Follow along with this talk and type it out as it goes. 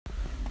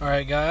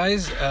Alright,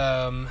 guys,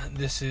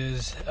 this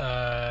is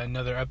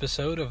another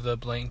episode of the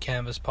Blank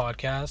Canvas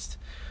podcast.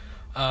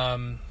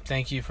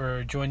 Thank you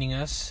for joining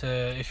us.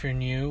 If you're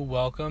new,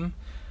 welcome.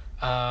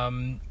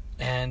 Let's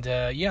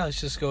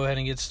just go ahead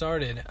and get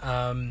started.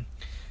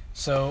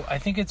 So I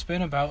think it's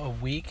been about a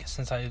week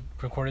since I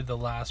recorded the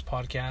last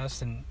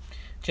podcast, and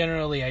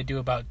generally I do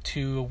about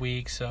 2 a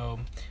week,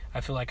 so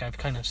I feel like I've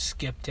kind of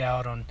skipped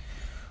out on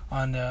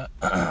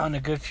a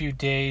good few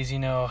days.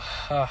 In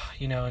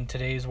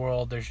today's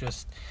world, there's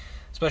just,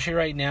 especially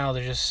right now,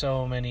 there's just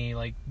so many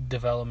like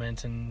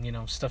developments and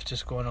stuff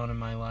just going on in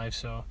my life,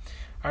 so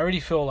I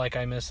already feel like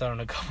I missed out on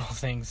a couple of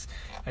things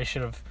I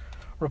should have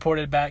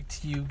reported back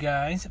to you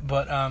guys.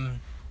 But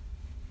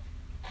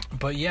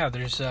yeah,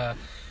 there's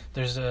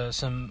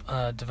some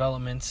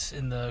developments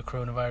in the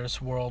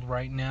coronavirus world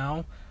right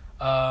now.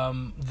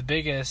 The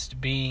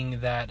biggest being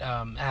that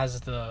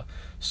as the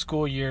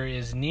school year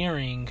is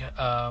nearing,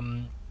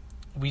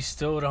 we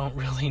still don't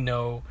really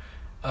know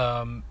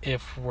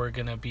if we're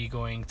going to be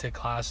going to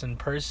class in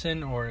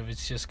person or if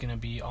it's just going to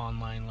be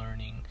online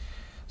learning.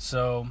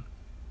 So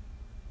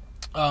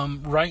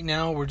right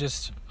now we're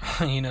just,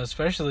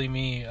 especially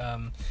me,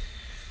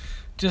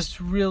 just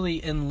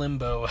really in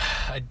limbo.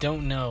 I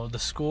don't know. The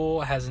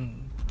school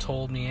hasn't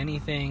told me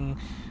anything.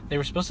 They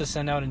were supposed to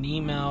send out an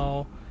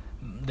email.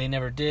 They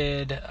never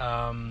did,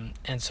 and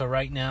so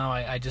right now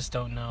I just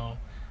don't know.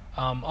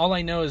 All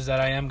I know is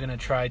that I am going to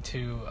try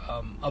to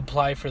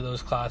apply for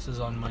those classes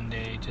on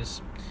Monday,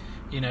 just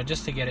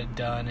to get it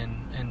done,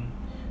 and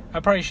I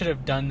probably should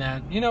have done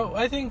that.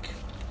 I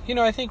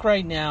think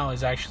right now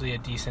is actually a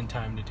decent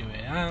time to do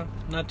it.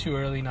 Not too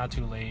early, not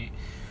too late.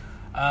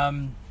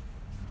 I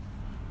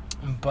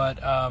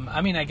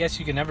guess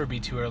you can never be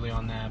too early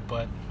on that,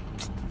 but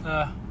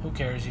who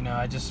cares,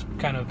 I just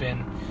kind of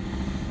been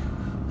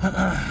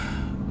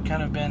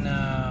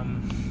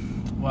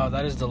wow,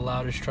 that is the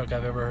loudest truck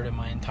I've ever heard in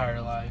my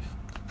entire life.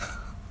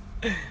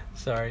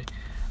 Sorry.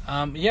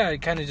 I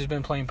kind of just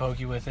been playing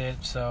pokey with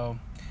it, so,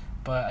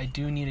 but I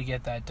do need to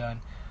get that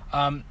done.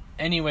 I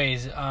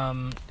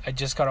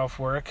just got off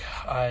work.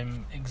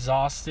 I'm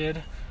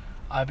exhausted.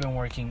 I've been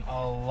working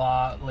a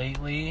lot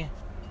lately,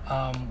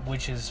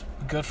 which is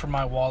good for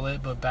my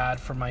wallet, but bad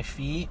for my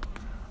feet.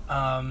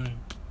 And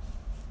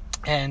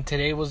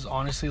today was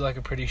honestly like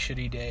a pretty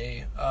shitty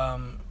day.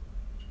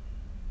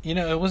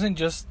 It wasn't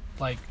just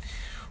like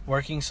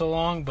working so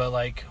long, but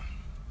like,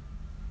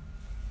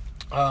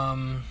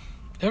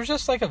 it was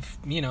just like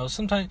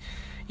sometimes,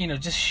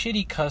 just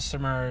shitty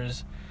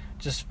customers,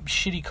 just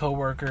shitty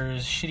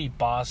coworkers, shitty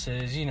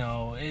bosses,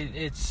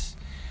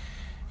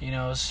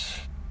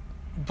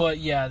 but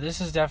yeah, this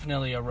is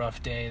definitely a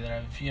rough day that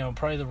I've,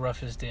 probably the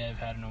roughest day I've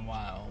had in a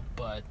while,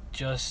 but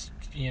just,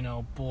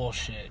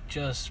 bullshit,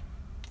 just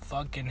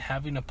fucking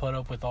having to put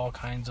up with all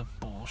kinds of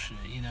bullshit,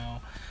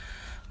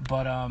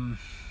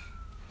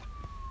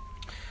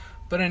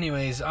 But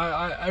anyways,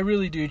 I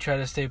really do try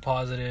to stay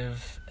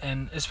positive,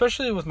 and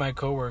especially with my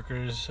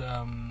coworkers,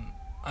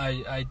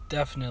 I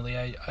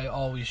definitely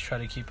always try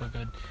to keep a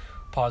good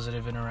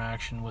positive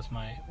interaction with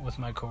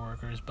my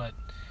coworkers, but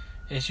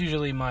it's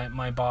usually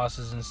my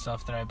bosses and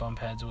stuff that I bump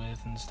heads with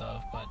and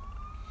stuff. But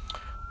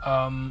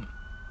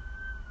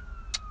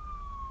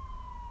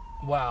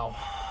wow,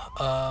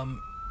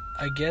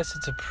 I guess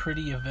it's a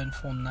pretty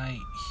eventful night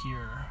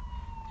here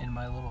in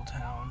my little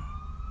town.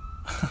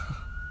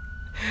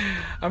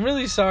 I'm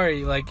really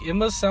sorry, like, it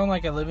must sound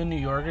like I live in New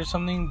York or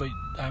something, but,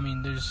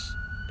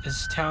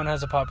 this town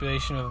has a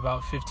population of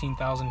about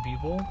 15,000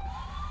 people,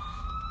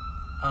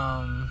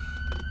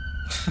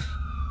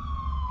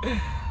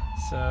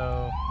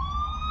 so,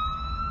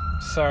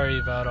 sorry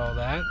about all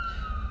that.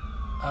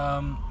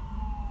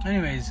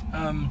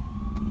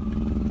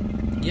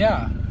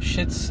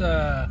 Shit's,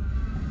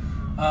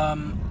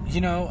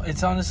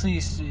 it's honestly,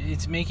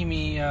 it's making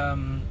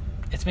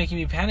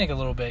me panic a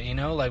little bit,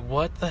 like,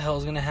 what the hell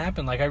is going to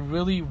happen? Like, I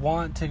really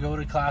want to go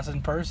to class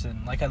in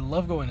person. Like, I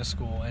love going to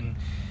school and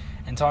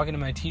talking to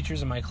my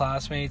teachers and my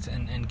classmates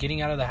and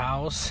getting out of the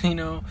house,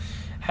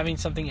 having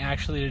something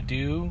actually to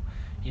do,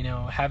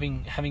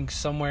 having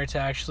somewhere to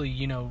actually,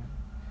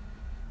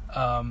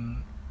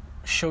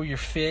 show your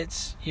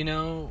fits,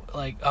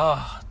 like,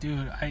 oh,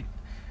 dude,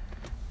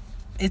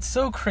 it's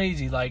so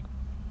crazy. Like,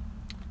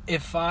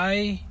 if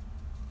I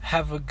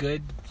have a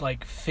good,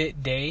 like,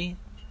 fit day,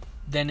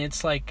 then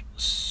it's like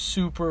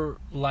super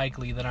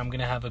likely that I'm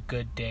gonna have a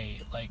good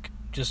day, like,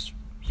 just,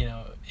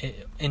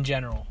 in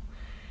general.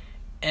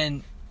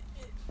 And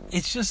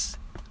it's just,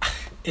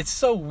 it's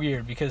so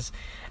weird because,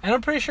 and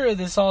I'm pretty sure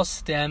this all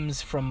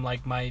stems from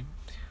like my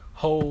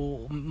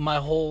whole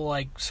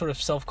like sort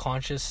of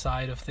self-conscious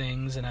side of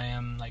things, and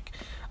I'm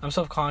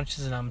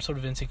self-conscious and I'm sort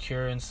of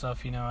insecure and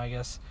stuff, I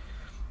guess.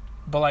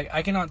 But like,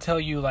 I cannot tell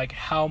you like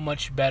how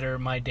much better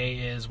my day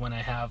is when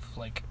I have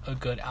like a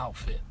good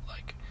outfit,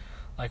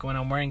 like when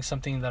I'm wearing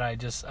something that I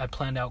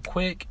planned out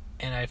quick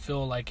and I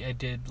feel like I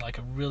did like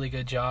a really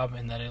good job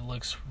and that it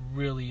looks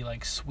really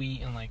like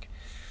sweet and like,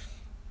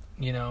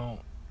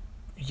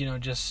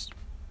 just,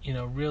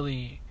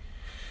 really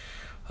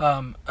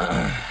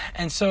And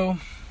and so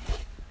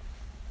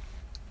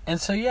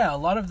yeah, a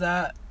lot of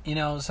that,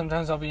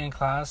 sometimes I'll be in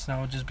class and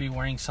I would just be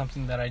wearing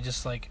something that I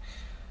just like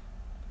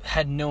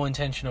had no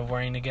intention of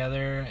wearing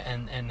together,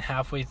 and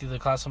halfway through the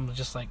class I'm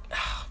just like,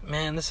 oh,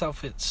 man, this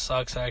outfit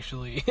sucks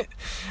actually.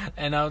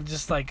 And I'll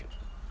just like,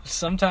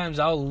 sometimes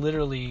I'll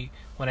literally,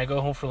 when I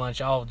go home for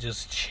lunch, I'll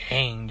just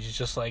change,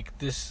 just like,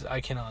 this I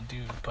cannot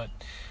do.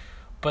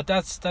 But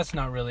that's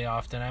not really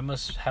often. I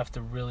must have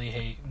to really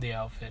hate the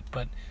outfit.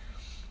 But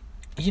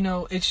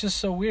it's just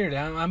so weird.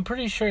 I'm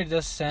pretty sure it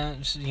does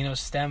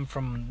stem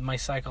from my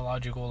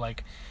psychological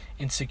like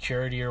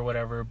insecurity or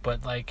whatever.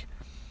 But like,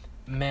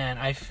 man,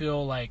 I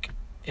feel like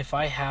if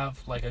I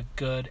have like a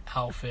good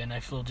outfit and I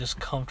feel just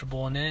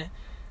comfortable in it,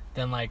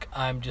 then like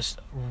I'm just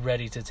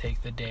ready to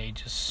take the day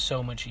just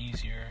so much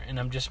easier, and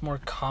I'm just more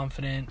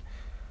confident.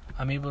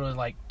 I'm able to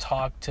like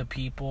talk to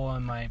people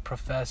and my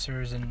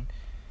professors and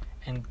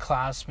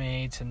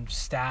classmates and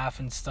staff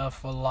and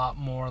stuff a lot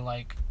more.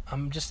 Like,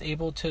 I'm just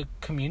able to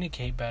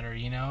communicate better,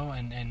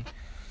 and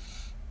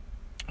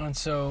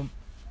so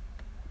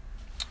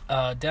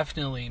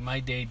definitely my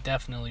day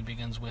definitely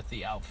begins with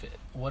the outfit.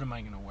 What am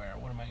I gonna wear?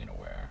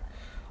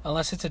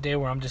 Unless it's a day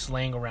where I'm just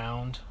laying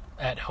around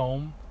at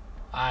home.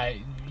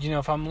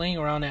 If I'm laying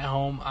around at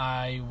home,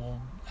 I will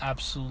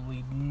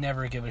absolutely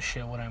never give a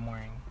shit what I'm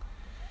wearing.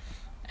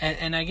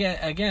 And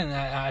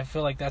I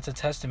feel like that's a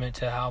testament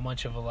to how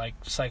much of a like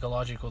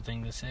psychological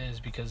thing this is,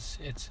 because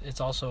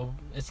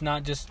it's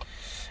not just,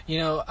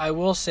 I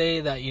will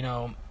say that,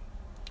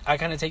 I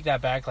kind of take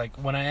that back. Like,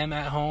 when I am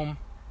at home,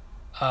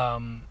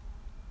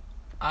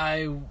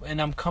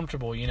 I'm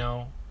comfortable,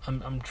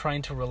 I'm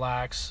trying to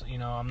relax,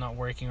 I'm not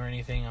working or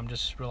anything, I'm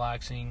just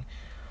relaxing.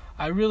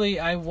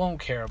 I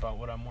won't care about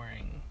what I'm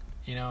wearing,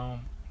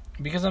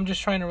 because I'm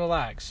just trying to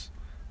relax.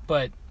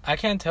 But I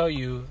can tell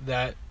you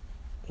that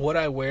what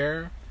I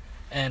wear,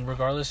 and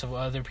regardless of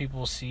what other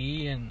people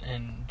see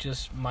and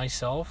just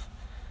myself,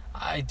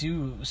 I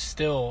do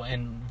still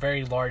in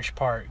very large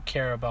part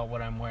care about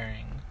what I'm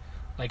wearing.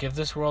 Like, if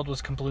this world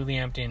was completely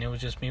empty and it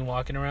was just me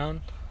walking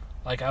around,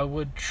 like, I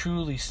would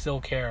truly still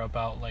care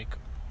about like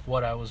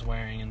what I was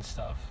wearing and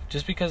stuff,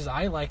 just because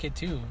I like it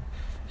too.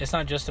 It's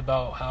not just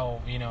about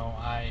how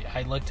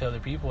I look to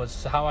other people,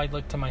 it's how I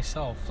look to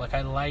myself. Like,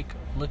 I like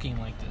looking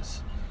like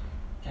this,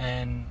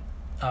 and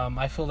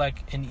I feel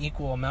like an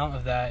equal amount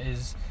of that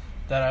is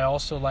that I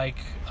also like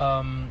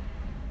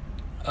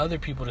other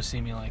people to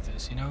see me like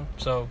this,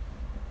 So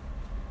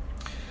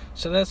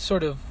that's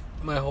sort of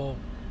my whole,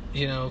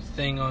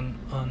 thing on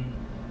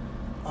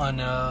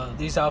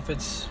these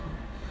outfits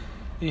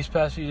these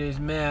past few days.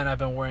 Man, I've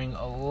been wearing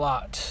a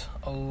lot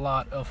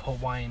of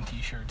Hawaiian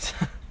t-shirts.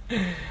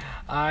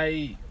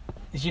 I've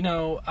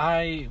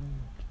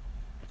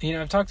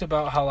talked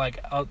about how,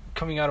 like,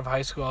 coming out of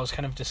high school, I was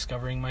kind of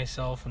discovering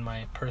myself and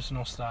my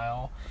personal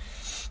style,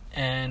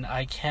 and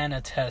I can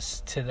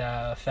attest to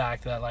the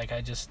fact that, like,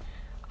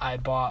 I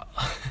bought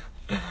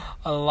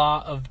a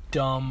lot of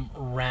dumb,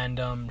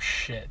 random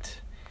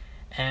shit,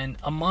 and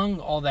among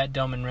all that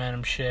dumb and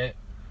random shit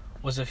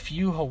was a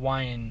few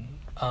Hawaiian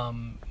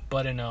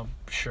button-up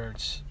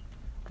shirts,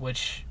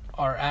 which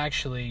are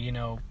actually,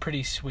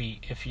 pretty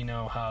sweet if you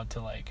know how to,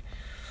 like,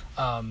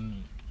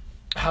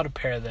 how to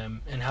pair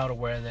them and how to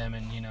wear them,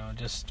 and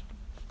just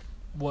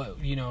what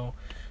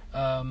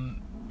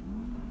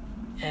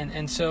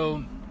and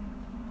so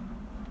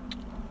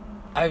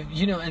I've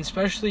and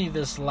especially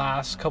this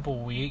last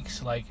couple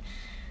weeks, like,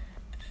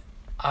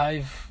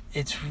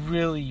 it's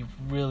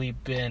really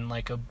been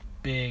like a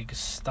big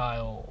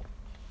style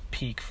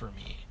peak for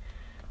me,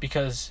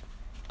 because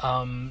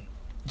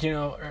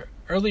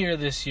earlier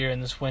this year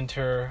in this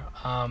winter,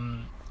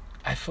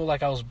 I feel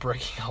like I was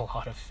breaking a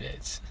lot of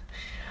fits.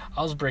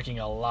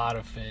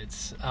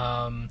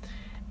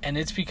 And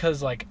it's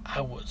because, like,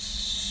 I was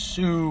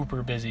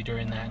super busy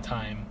during that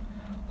time.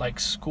 Like,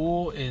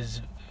 school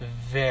is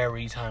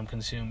very time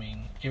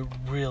consuming. It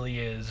really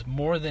is.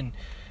 More than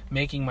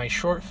making my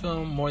short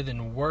film, more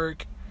than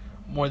work,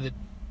 more than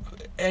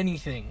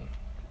anything.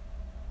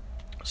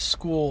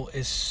 School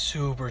is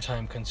super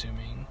time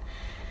consuming.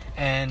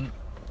 And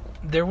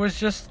there was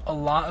just a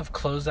lot of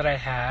clothes that I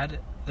had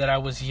that I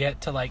was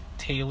yet to, like,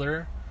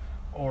 tailor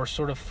or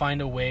sort of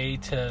find a way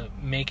to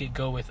make it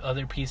go with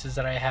other pieces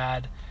that I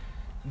had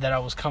that I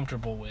was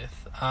comfortable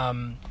with.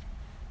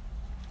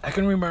 I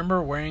can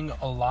remember wearing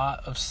a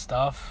lot of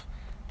stuff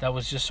that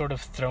was just sort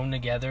of thrown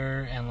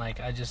together, and, like,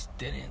 I just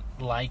didn't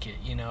like it,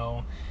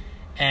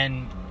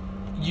 And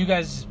you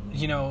guys,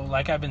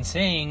 like I've been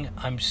saying,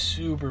 I'm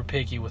super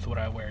picky with what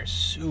I wear,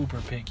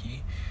 super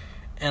picky.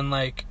 And,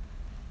 like,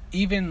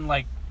 even,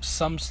 like,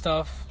 some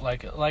stuff,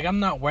 like I'm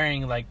not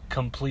wearing, like,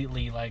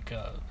 completely, like,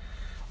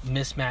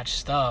 mismatched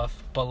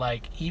stuff, but,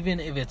 like, even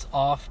if it's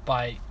off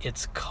by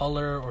its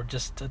color or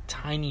just a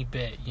tiny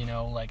bit,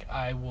 like,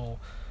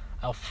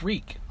 I'll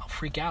freak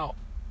out.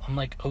 I'm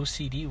like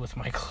OCD with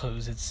my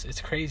clothes.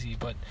 It's crazy,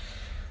 but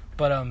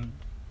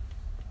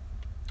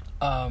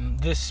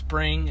this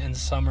spring and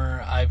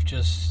summer, I've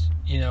just,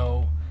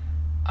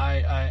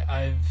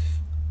 I've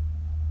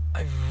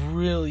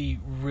really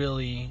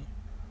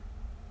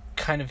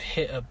kind of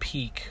hit a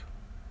peak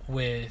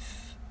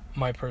with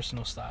my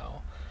personal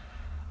style.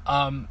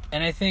 And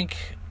I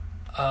think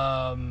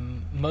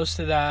most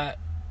of that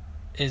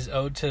is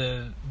owed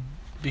to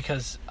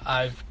because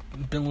I've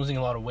been losing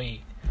a lot of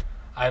weight.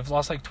 I've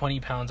lost like 20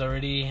 pounds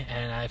already,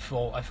 and I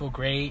feel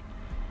great,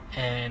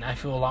 and I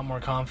feel a lot more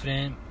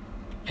confident,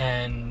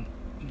 and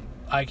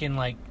I can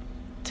like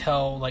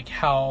tell like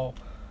how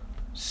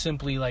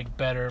simply like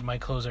better my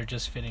clothes are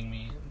just fitting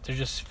me. They're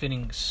just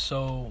fitting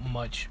so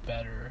much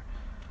better.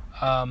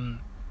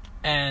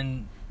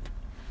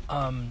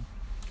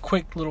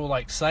 Quick little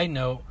like side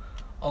note,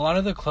 a lot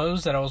of the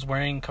clothes that I was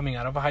wearing coming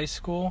out of high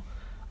school,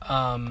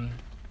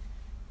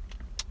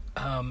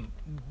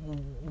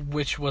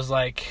 which was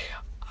like,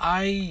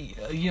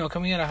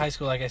 coming out of high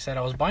school, like I said,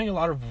 I was buying a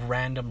lot of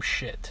random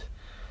shit.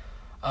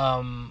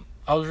 I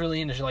was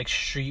really into like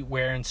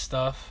streetwear and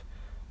stuff,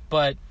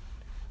 but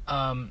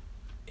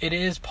it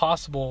is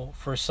possible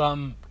for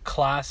some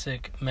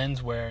classic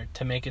menswear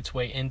to make its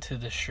way into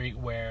the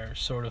streetwear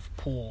sort of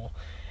pool.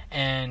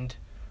 And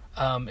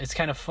it's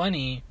kind of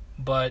funny,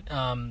 but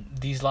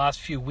these last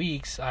few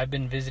weeks I've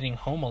been visiting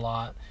home a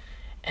lot,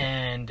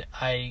 and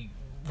I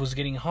was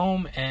getting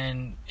home,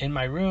 and in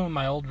my room,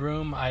 my old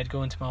room, I'd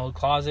go into my old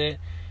closet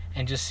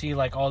and just see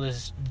like all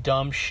this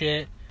dumb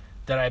shit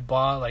that I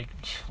bought. Like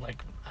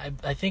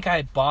I think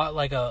I bought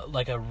like a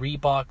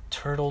Reebok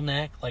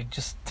turtleneck, like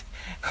just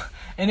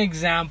an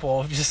example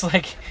of just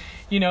like,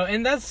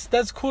 and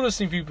that's cool to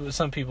see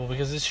some people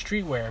because it's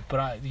streetwear,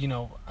 but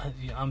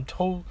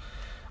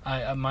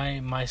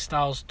my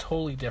style's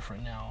totally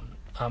different now.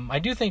 I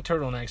do think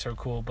turtlenecks are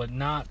cool, but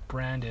not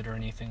branded or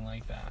anything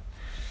like that.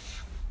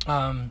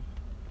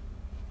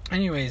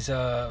 Anyways,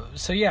 so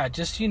yeah,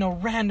 just,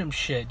 random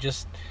shit,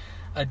 just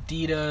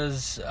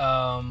Adidas,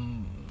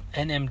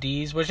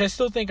 NMDs, which I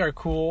still think are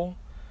cool,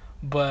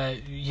 but,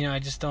 I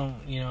just don't,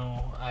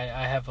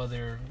 I have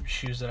other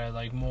shoes that I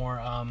like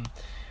more,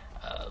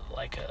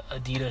 like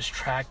Adidas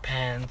track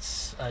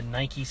pants,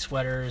 Nike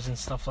sweaters and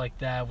stuff like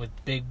that with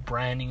big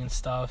branding and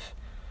stuff.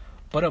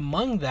 But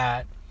among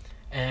that,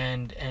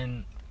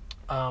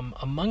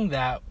 among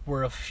that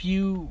were a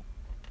few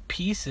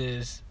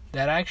pieces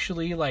that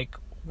actually like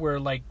were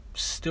like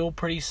still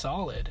pretty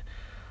solid.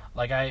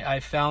 Like I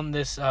found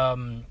this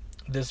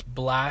this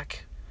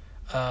black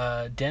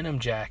denim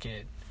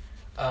jacket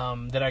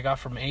that I got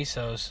from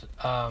ASOS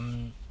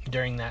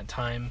during that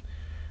time,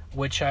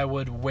 which I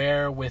would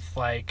wear with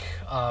like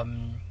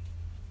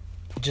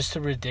just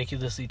a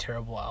ridiculously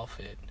terrible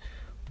outfit.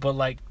 But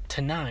like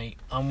tonight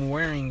I'm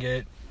wearing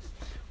it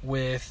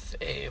with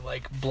a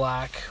like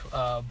black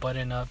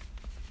button-up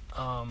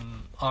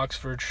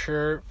Oxford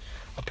shirt,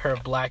 a pair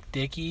of black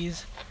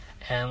Dickies,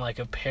 and like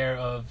a pair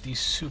of these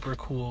super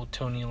cool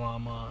Tony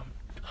Lama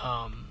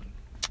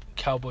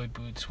cowboy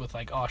boots with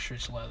like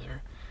ostrich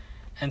leather.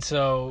 And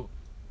so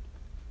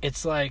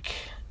it's like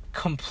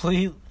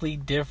completely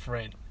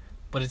different,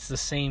 but it's the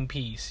same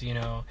piece,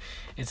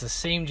 it's the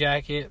same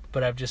jacket,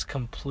 but I've just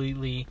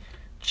completely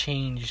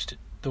changed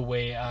the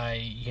way I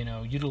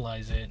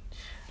utilize it,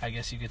 I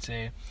guess you could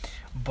say.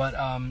 But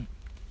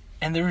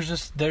and there's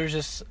just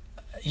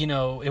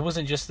it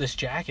wasn't just this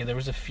jacket. There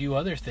was a few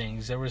other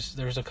things. There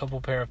was a couple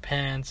pair of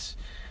pants.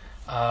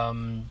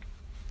 There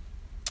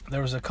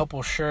was a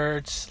couple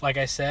shirts. Like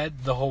I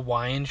said, the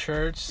Hawaiian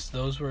shirts.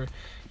 Those were,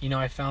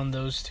 I found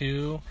those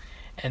too.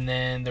 And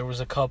then there was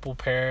a couple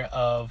pair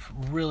of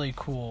really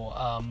cool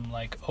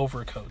like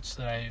overcoats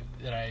that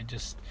I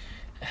just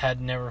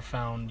had never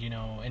found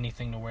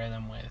anything to wear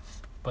them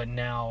with. But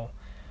now,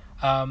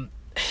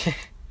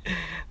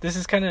 this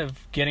is kind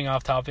of getting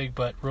off topic,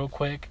 but real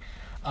quick.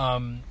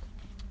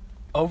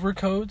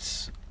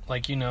 Overcoats,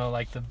 like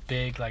like the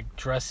big like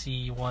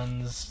dressy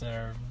ones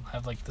that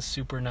have like the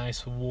super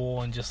nice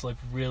wool and just look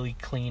really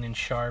clean and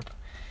sharp.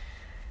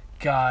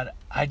 God,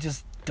 I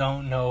just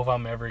don't know if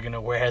I'm ever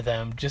gonna wear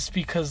them, just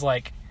because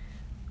like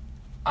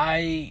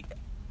I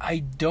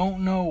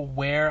don't know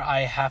where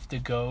I have to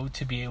go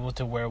to be able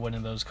to wear one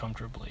of those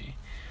comfortably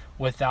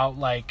without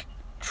like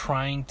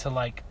trying to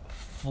like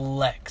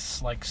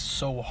flex like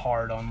so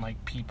hard on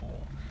like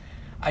people.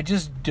 I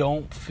just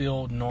don't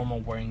feel normal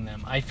wearing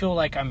them. I feel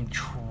like I'm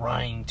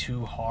trying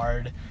too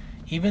hard,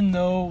 even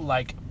though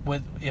like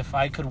if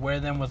I could wear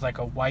them with like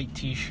a white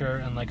t-shirt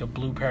and like a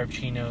blue pair of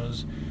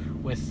chinos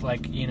with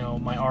like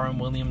my R.M.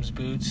 Williams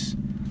boots,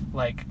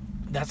 like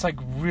that's like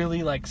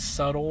really like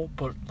subtle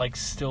but like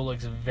still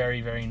looks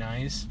very, very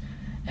nice.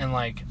 And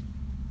like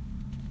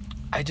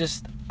I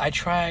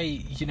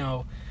try,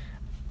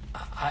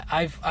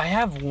 I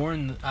have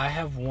worn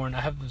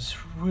this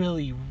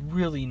really,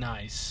 really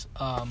nice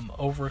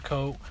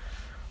overcoat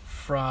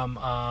from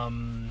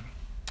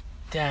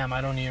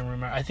I don't even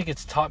remember. I think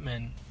it's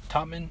Topman.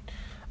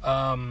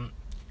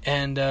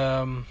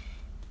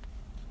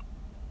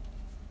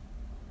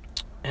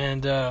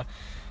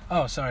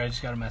 Oh, sorry, I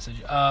just got a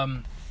message.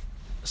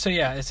 so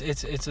yeah, it's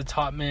a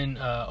Topman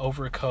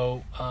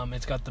overcoat.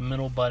 It's got the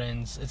middle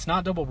buttons. It's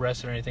not double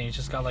breasted or anything. It's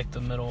just got like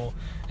the middle.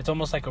 It's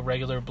almost like a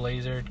regular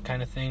blazer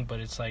kind of thing, but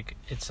it's like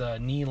it's a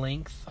knee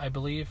length, I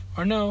believe,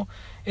 or no,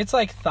 it's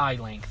like thigh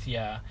length,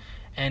 yeah.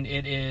 And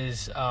it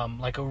is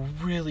like a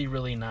really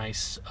really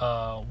nice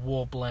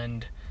wool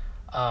blend.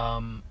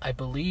 I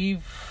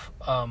believe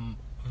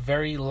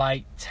very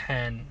light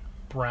tan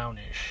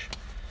brownish,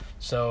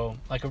 so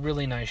like a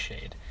really nice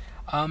shade.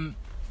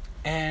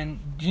 And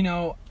you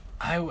know,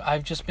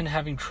 I've just been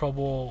having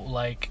trouble,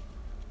 like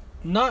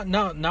not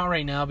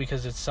right now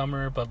because it's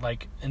summer, but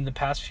like in the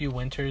past few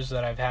winters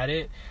that I've had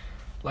it,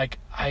 like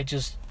I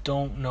just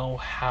don't know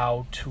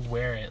how to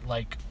wear it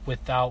like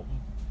without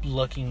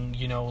looking,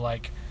 you know,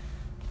 like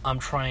I'm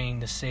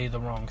trying to say the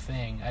wrong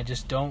thing. I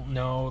just don't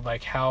know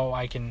like how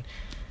I can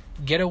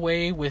get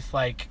away with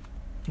like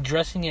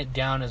dressing it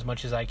down as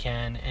much as I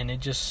can, and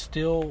it just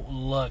still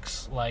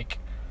looks like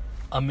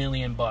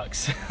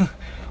 $1,000,000.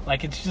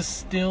 Like it's just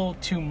still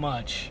too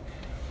much.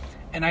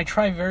 And I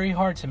try very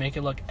hard to make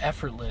it look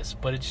effortless,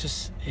 but it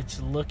just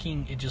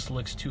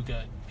looks too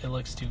good. It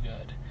looks too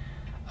good.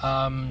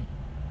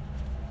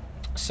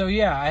 So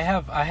yeah, I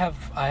have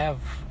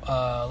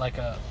like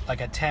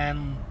a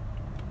tan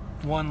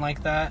one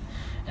like that,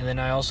 and then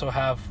I also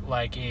have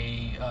like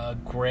a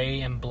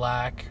gray and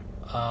black.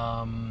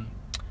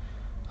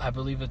 I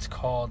believe it's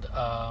called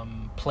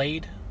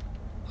plaid,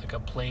 like a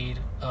plaid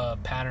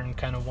pattern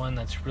kind of one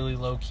that's really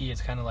low key.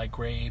 It's kind of like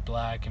gray,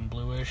 black, and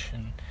bluish,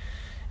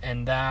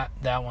 and that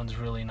one's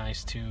really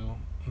nice too.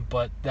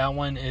 But that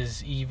one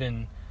is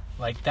even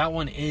like that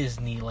one is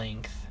knee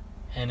length,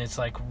 and it's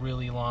like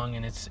really long,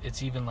 and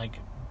it's even like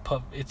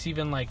it's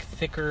even like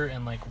thicker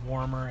and like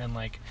warmer, and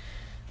like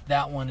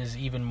that one is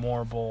even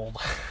more bold.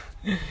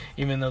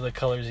 Even though the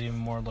color is even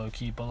more low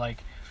key. But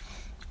like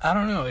I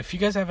don't know if you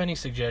guys have any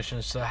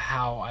suggestions to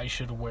how I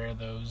should wear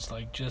those,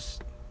 like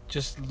just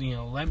you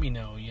know, let me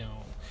know, you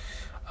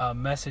know,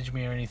 message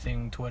me or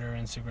anything, Twitter,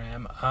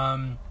 Instagram,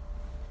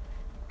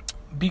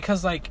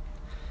 because like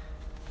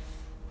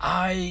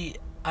I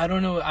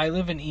don't know, I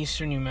live in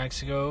eastern New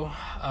Mexico,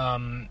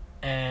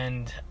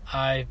 and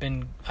I've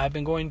been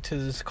going to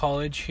this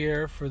college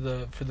here for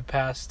the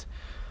past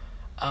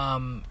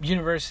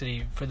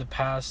university for the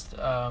past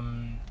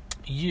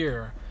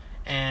year,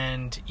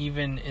 and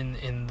even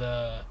in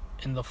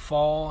the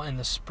fall and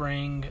the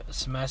spring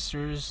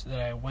semesters that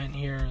I went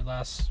here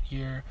last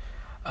year,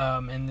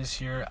 and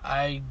this year,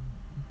 I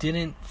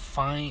didn't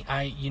find,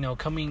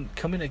 coming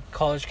to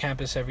college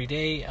campus every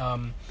day,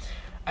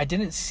 I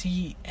didn't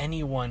see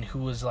anyone who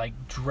was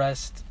like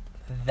dressed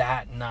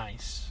that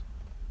nice,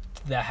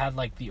 that had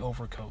like the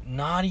overcoat.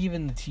 Not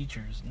even the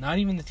teachers,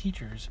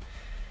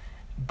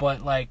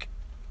 but like,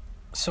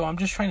 so I'm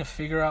just trying to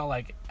figure out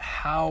like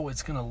how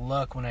it's gonna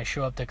look when I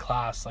show up to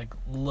class, like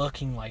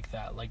looking like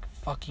that, like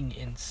fucking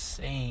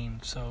insane.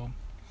 So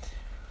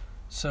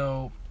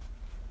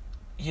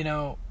you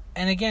know,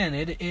 and again,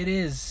 it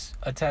is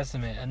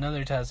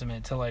another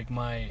testament to like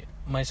my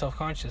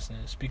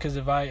self-consciousness, because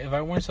if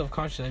I weren't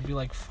self-conscious, I'd be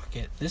like, fuck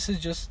it, this is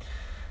just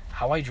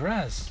how I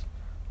dress.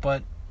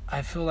 But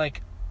I feel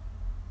like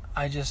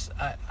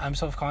I'm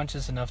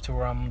self-conscious enough to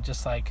where I'm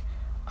just like,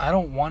 I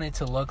don't want it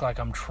to look like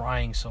I'm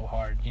trying so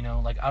hard, you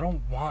know? Like, I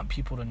don't want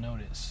people to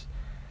notice.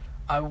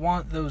 I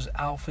want those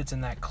outfits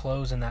and that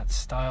clothes and that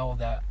style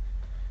that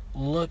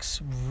looks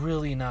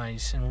really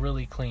nice and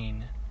really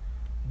clean,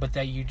 but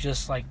that you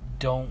just, like,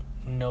 don't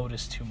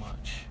notice too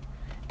much.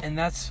 And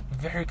that's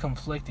very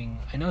conflicting.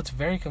 I know it's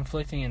very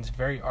conflicting and it's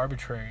very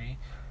arbitrary,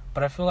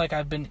 but I feel like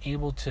I've been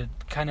able to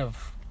kind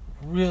of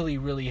really,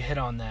 really hit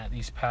on that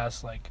these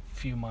past, like,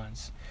 few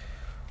months.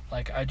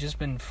 Like, I've just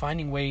been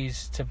finding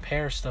ways to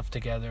pair stuff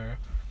together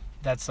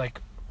that's, like,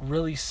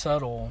 really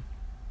subtle,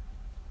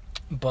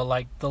 but,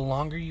 like, the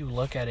longer you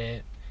look at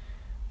it,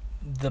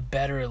 the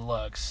better it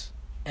looks.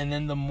 And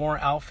then the more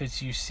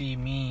outfits you see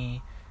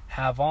me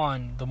have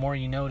on, the more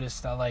you notice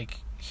that, like,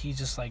 he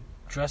just, like,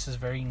 dresses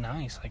very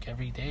nice, like,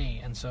 every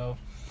day. And so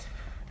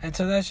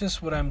that's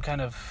just what I'm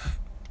kind of,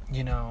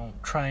 you know,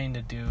 trying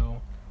to do.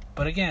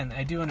 But, again,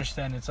 I do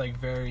understand it's, like,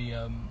 very,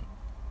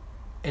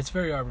 it's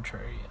very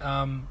arbitrary.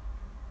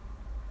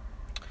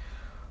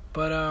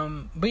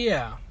 But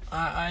yeah,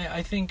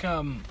 I think,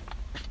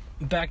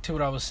 back to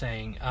what I was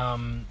saying,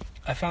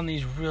 I found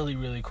these really,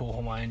 really cool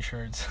Hawaiian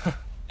shirts,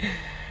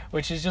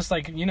 which is just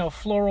like, you know,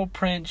 floral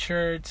print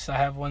shirts. I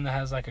have one that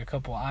has like a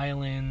couple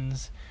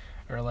islands,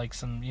 or like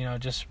some, you know,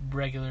 just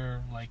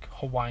regular like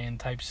Hawaiian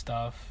type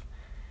stuff,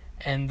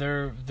 and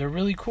they're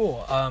really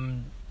cool.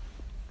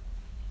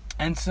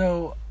 And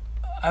so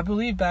I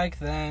believe back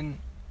then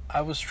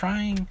I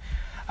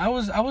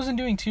wasn't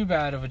doing too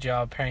bad of a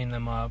job pairing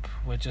them up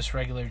with just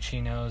regular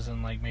chinos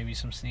and like maybe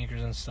some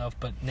sneakers and stuff.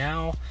 But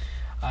now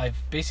I've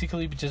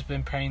basically just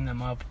been pairing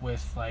them up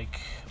with like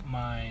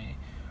my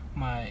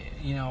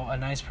you know, a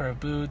nice pair of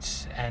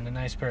boots and a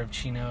nice pair of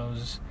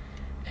chinos,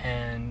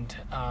 and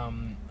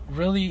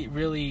really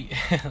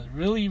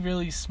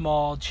really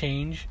small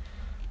change.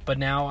 But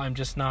now I'm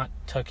just not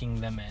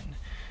tucking them in,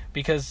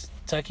 because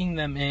tucking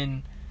them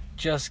in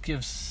just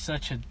gives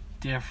such a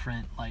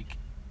different, like,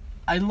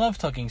 I love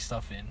tucking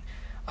stuff in.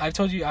 I've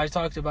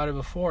talked about it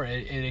before.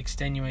 It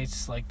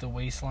extenuates like the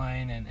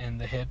waistline and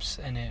the hips,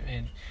 and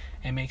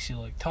it makes you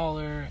look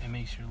taller. It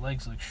makes your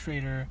legs look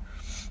straighter,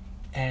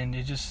 and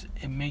it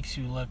makes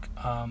you look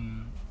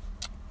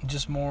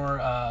just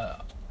more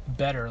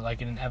better,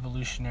 like in an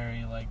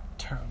evolutionary like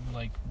term,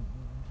 like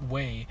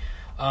way.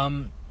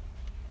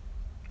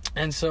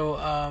 And so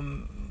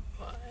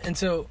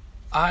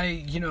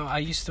I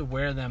used to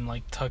wear them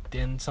like tucked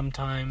in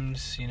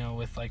sometimes,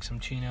 with like some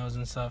chinos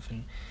and stuff,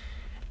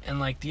 and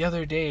like the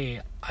other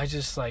day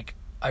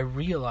I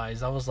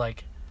realized, I was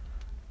like,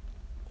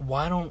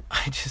 why don't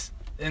I just,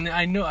 and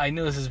I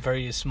know this is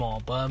very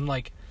small, but I'm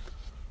like,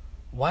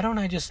 why don't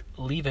I just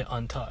leave it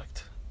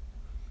untucked?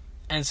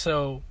 And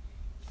so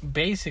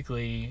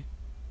basically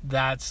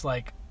that's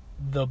like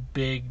the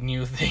big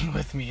new thing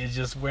with me, is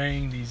just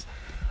wearing these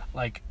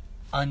like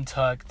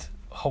untucked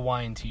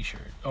Hawaiian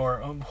t-shirt or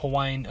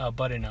Hawaiian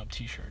button-up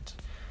t-shirts.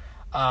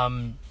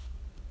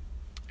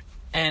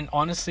 And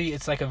honestly,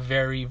 it's like a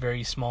very,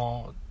 very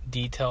small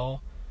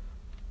detail,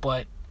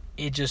 but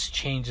it just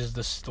changes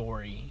the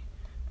story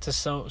to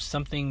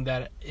something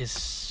that is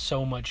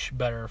so much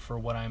better for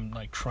what I'm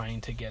like trying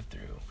to get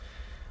through.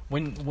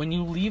 When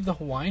you leave the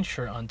Hawaiian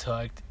shirt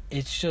untucked,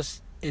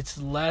 it's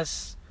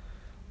less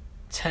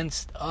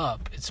tensed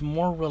up. It's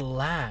more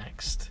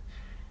relaxed,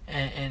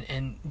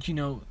 and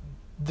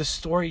the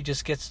story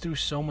just gets through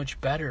so much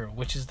better,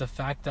 which is the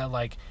fact that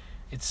like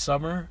it's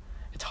summer,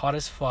 it's hot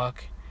as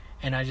fuck,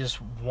 and I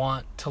just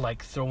want to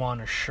like throw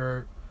on a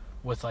shirt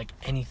with like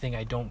anything.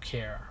 I don't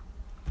care,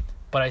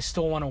 but I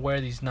still want to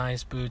wear these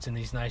nice boots and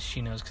these nice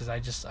chinos because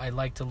I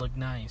like to look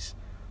nice.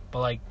 But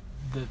like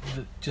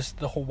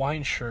the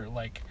Hawaiian shirt,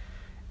 like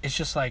it's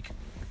just like,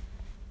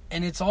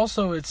 and it's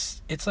also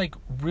it's like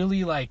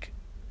really like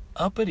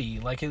uppity,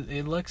 like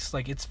it looks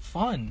like it's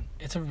fun.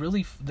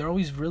 They're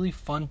always really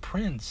fun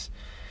prints,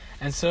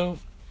 and so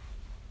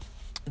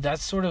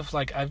that's sort of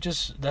like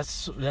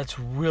that's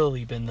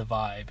really been the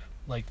vibe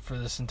like for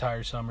this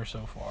entire summer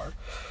so far.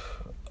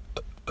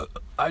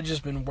 I've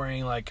just been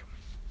wearing like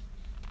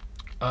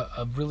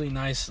a really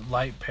nice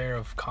light pair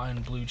of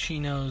cotton blue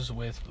chinos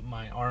with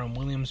my RM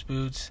Williams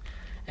boots,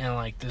 and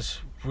like this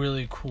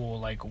really cool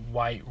like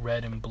white,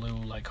 red, and blue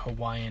like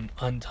Hawaiian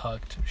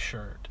untucked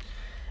shirt.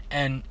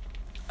 And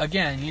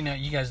again,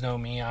 you guys know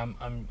me.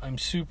 I'm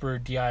super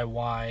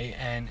DIY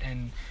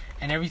and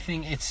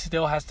everything. It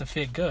still has to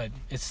fit good.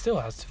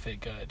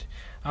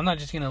 I'm not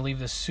just gonna leave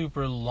this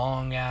super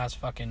long ass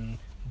fucking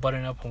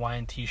button up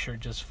Hawaiian t-shirt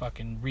just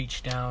fucking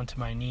reach down to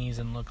my knees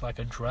and look like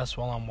a dress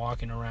while I'm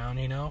walking around,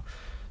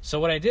 So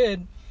what I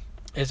did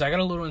is I got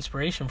a little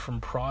inspiration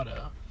from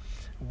Prada,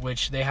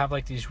 which they have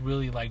like these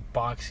really like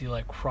boxy,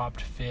 like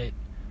cropped fit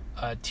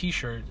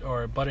t-shirt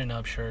or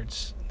button-up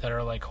shirts that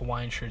are like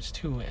Hawaiian shirts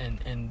too,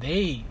 and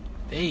they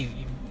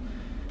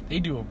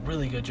do a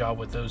really good job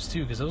with those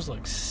too, because those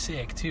look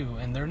sick too,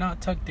 and they're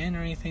not tucked in or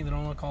anything. They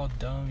don't look all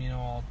dumb,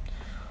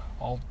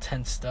 all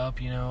tensed up,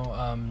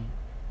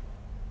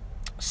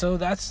 So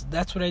that's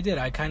what I did.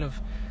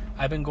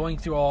 I've been going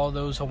through all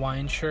those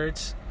Hawaiian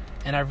shirts,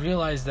 and I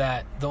realized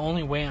that the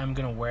only way I'm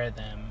gonna wear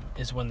them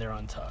is when they're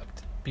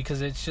untucked,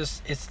 because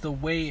it's the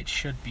way it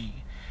should be.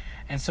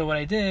 And so what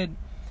I did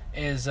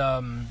is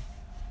I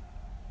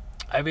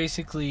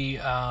basically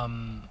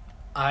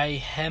I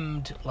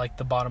hemmed like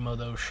the bottom of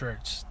those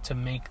shirts to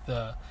make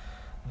the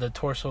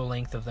torso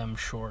length of them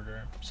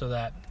shorter, so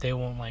that they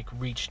won't like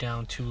reach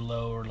down too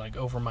low or like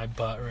over my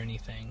butt or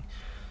anything.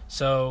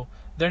 So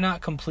they're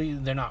not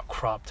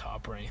crop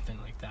top or anything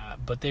like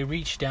that, but they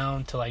reach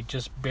down to like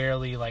just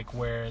barely like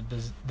where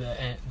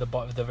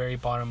the very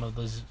bottom of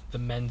the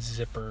men's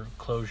zipper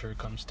closure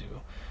comes to.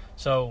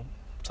 So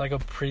it's like a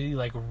pretty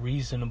like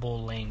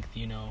reasonable length,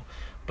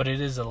 but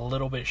it is a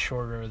little bit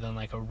shorter than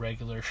like a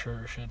regular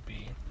shirt should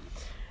be.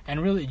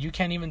 And really, you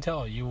can't even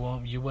tell. You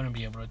wouldn't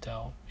be able to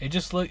tell. It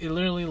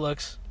literally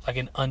looks like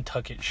an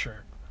untucked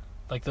shirt,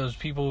 like those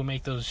people who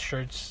make those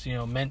shirts,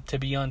 meant to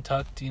be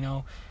untucked.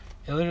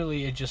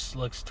 It just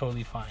looks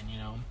totally fine,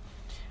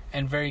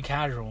 and very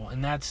casual.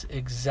 And that's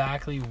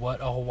exactly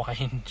what a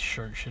Hawaiian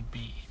shirt should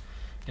be.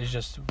 It's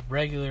just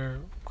regular,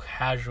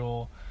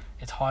 casual.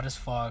 It's hot as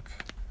fuck,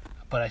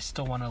 but I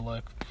still want to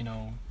look,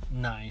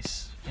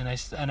 nice.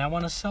 And I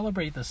want to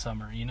celebrate the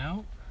summer,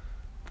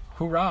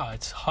 Hoorah,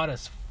 it's hot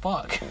as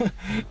fuck.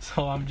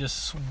 So I'm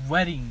just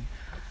sweating,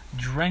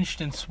 drenched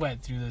in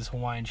sweat through this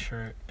Hawaiian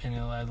shirt, and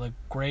I look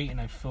great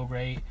and I feel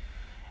great.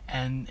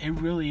 And it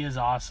really is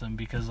awesome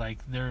because like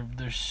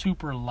they're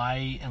super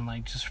light and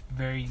like just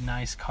very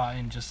nice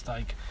cotton, just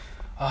like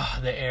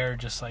the air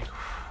just like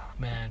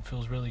man,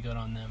 feels really good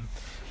on them.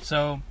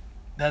 So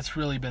that's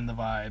really been the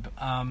vibe.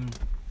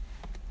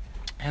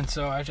 And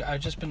so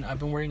I've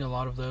been wearing a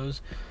lot of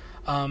those.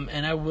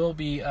 And I will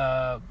be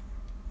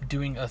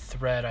doing a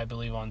thread, I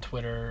believe, on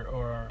Twitter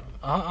or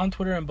on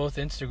Twitter and both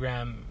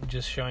Instagram,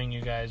 just showing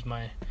you guys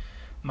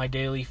my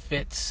daily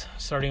fits.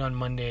 Starting on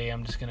Monday,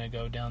 I'm just gonna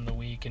go down the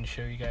week and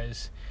show you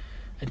guys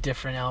a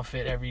different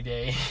outfit every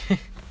day.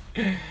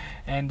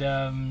 and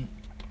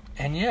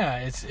yeah,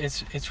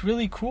 it's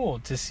really cool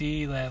to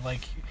see that,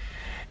 like,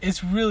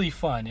 it's really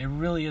fun. It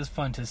really is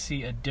fun to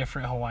see a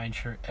different Hawaiian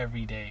shirt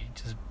every day.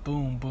 Just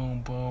boom,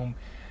 boom, boom.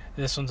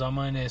 This one's on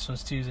Monday, this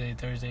one's Tuesday,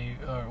 Thursday,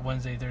 or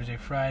Wednesday, Thursday,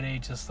 Friday.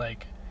 Just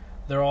like,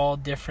 they're all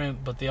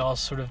different, but they all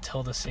sort of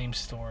tell the same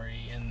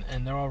story.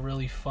 And they're all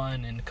really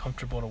fun and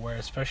comfortable to wear,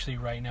 especially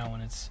right now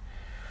when it's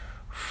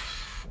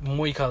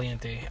muy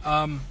caliente.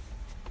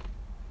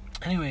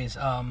 Anyways,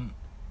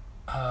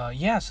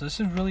 yeah, so this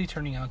is really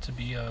turning out to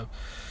be a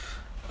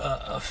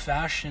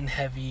fashion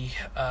heavy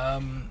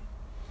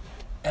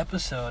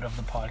episode of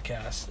the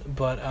podcast,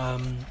 but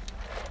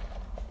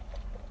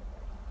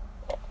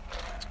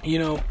you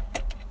know,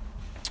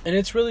 and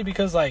it's really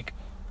because, like,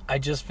 I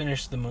just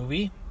finished the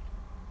movie,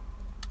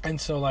 and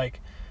so,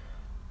 like,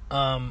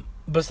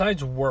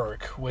 besides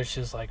work, which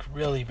has, like,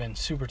 really been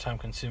super time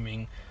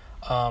consuming,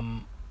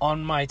 on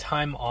my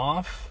time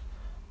off,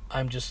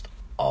 I'm just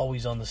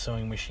always on the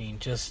sewing machine.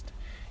 Just,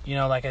 you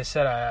know, like I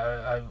said,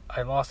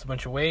 I lost a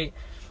bunch of weight,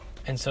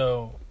 and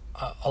so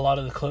a lot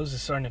of the clothes are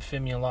starting to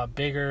fit me a lot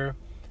bigger,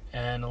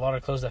 and a lot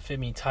of clothes that fit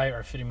me tight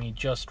are fitting me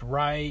just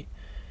right.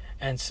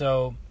 And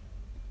so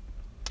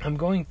I'm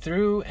going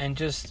through and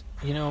just,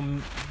 you know,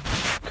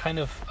 kind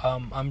of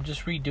I'm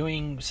just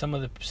redoing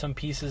some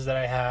pieces that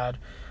I had.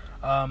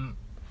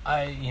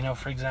 You know,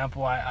 for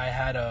example, I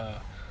had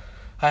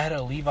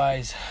a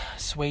Levi's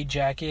suede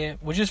jacket,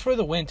 which is for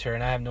the winter,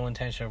 and I have no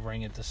intention of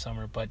wearing it this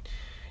summer, but,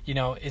 you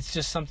know, it's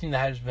just something that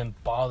has been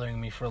bothering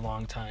me for a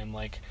long time,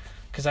 like,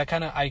 because I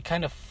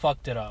kind of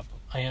fucked it up.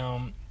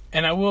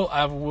 And I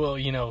will,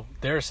 you know,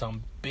 there are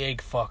some big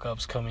fuck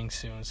ups coming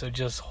soon, so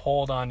just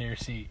hold on to your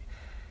seat.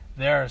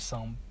 There are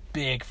some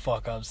big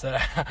fuck ups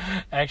that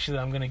actually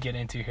I'm gonna get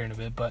into here in a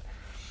bit, but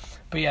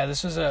yeah,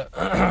 this was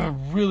a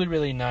really,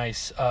 really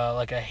nice,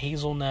 like a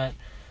hazelnut.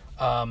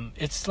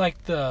 It's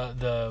like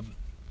the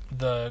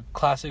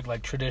classic,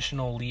 like,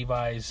 traditional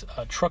Levi's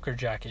trucker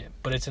jacket,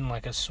 but it's in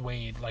like a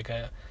suede, like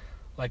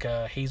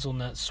a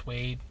hazelnut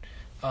suede.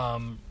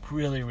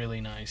 Really,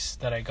 really nice,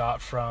 that I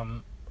got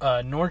from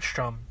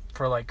Nordstrom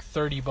for like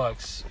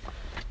 $30,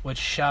 which,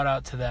 shout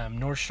out to them,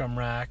 Nordstrom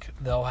Rack.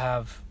 They'll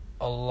have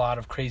a lot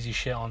of crazy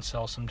shit on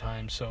sale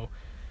sometimes, so,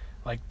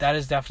 like, that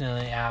is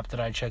definitely an app that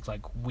I check,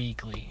 like,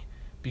 weekly,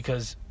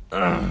 because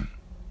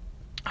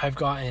I've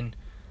gotten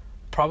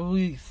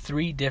probably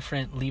 3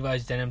 different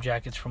Levi's denim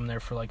jackets from there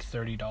for like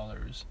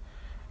 $30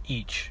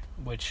 each,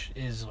 which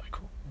is, like,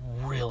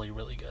 really,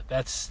 really good.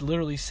 That's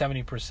literally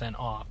 70%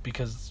 off,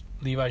 because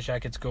Levi's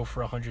jackets go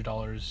for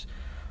 $100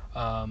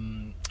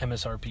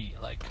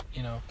 MSRP, like,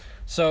 you know.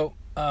 So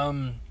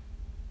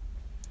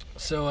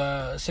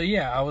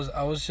yeah, I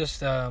was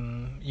just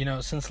you know,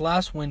 since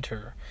last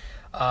winter,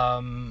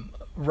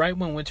 right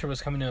when winter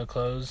was coming to a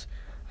close,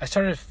 I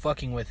started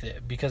fucking with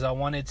it because I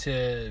wanted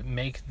to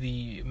make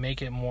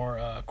it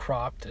more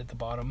cropped at the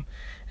bottom,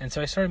 and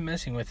so I started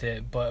messing with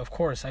it. But of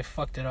course, I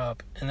fucked it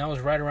up, and that was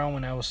right around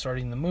when I was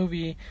starting the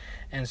movie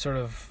and sort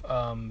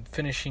of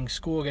finishing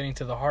school, getting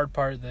to the hard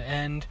part, the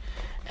end,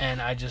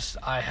 and I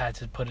had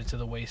to put it to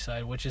the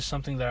wayside, which is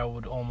something that I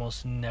would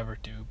almost never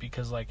do,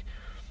 because, like,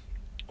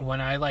 when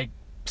I, like,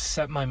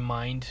 set my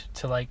mind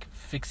to, like,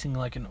 fixing,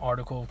 like, an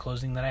article of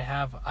clothing that I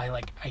have,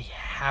 I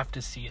have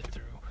to see it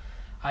through.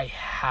 I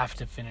have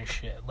to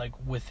finish it, like,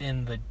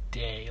 within the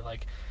day.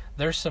 Like,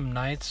 there's some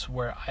nights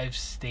where I've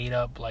stayed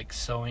up, like,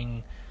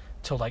 sewing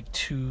till, like,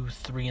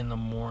 2-3 in the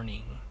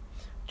morning.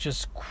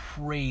 Just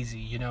crazy,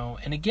 you know.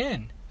 And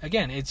again,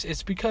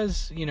 it's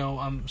because, you know,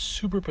 I'm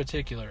super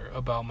particular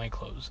about my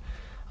clothes.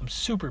 I'm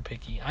super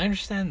picky. I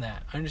understand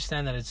that.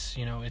 It's,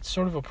 you know, it's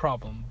sort of a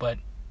problem, but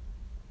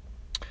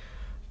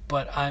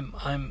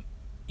I'm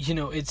you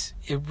know, it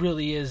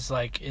really is,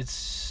 like,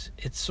 it's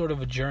sort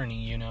of a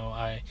journey, you know.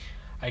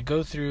 I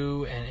go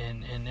through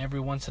and every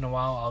once in a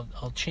while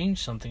I'll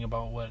change something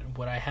about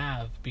what I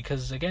have,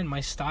 because, again,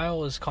 my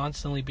style is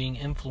constantly being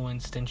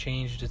influenced and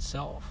changed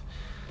itself.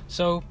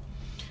 So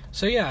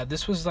yeah,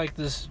 this was like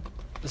this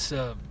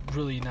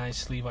really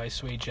nice Levi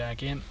suede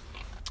jacket,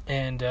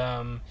 and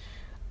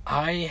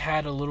I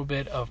had a little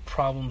bit of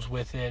problems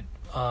with it,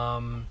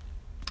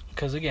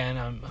 because, again,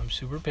 I'm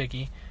super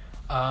picky,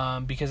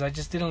 because I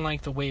just didn't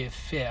like the way it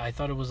fit. I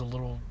thought it was a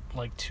little,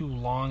 like, too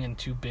long and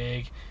too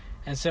big.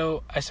 And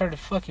so I started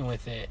fucking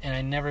with it, and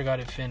I never got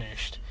it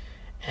finished.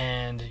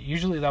 And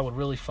usually that would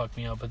really fuck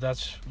me up, but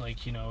that's,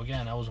 like, you know,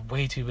 again, I was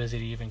way too busy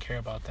to even care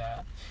about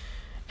that.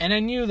 And I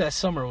knew that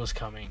summer was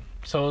coming,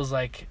 so I was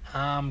like,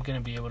 I'm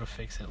gonna be able to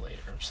fix it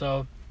later.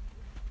 So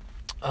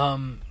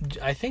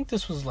I think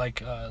this was,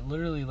 like,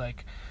 literally,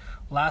 like,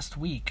 last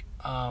week,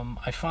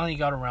 I finally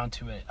got around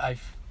to it.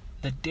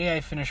 The day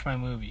I finished my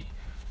movie,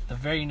 the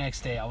very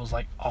next day, I was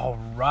like, all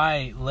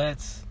right,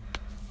 let's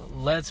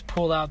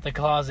pull out the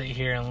closet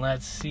here and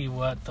let's see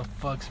what the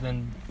fuck's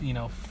been, you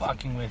know,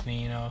 fucking with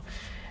me, you know.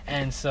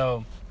 And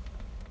so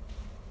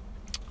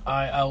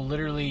I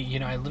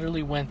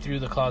literally went through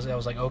the closet. I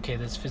was like, okay,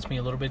 this fits me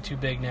a little bit too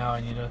big now. I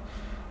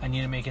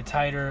need to make it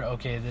tighter.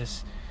 Okay,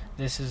 this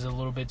is a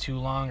little bit too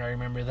long. I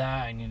remember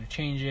that. I need to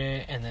change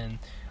it. And then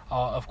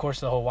of course,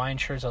 the Hawaiian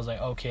shirts, I was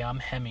like, okay, I'm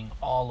hemming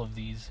all of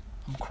these.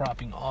 I'm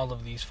cropping all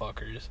of these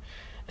fuckers.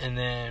 And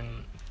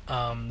then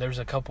there's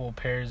a couple of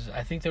pairs.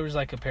 I think there was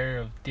like a pair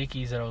of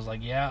Dickies that I was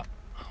like, yeah,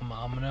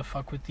 I'm gonna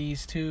fuck with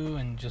these too,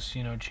 and just,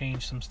 you know,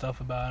 change some stuff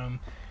about them.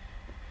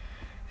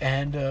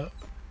 And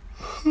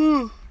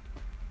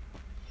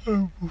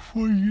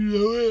before you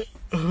know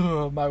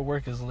it, my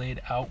work is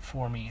laid out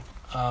for me.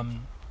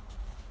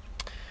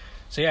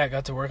 So yeah, I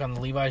got to work on the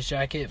Levi's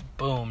jacket.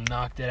 Boom,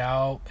 knocked it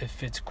out. It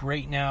fits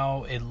great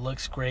now. It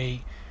looks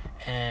great,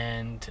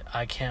 and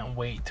I can't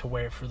wait to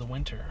wear it for the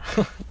winter.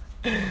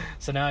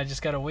 So now I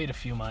just gotta wait a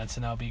few months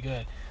and I'll be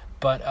good.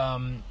 But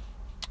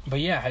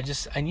yeah,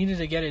 I needed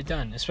to get it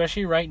done,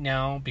 especially right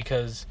now,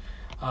 because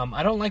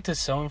I don't like to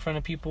sew in front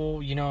of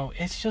people. You know,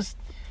 it's just,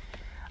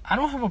 I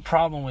don't have a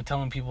problem with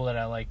telling people that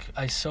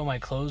I sew my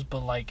clothes, but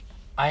like,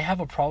 I have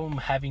a problem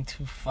having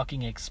to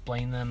fucking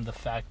explain them the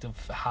fact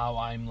of how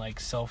I'm like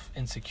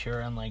self-insecure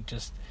and like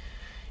just,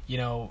 you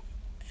know,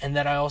 and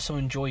that I also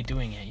enjoy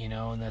doing it, you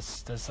know, and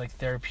that's like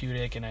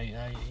therapeutic, and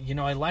I you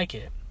know, I like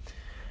it.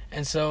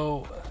 And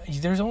so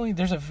there's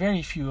a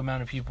very few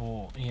amount of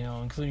people, you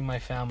know, including my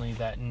family,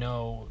 that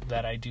know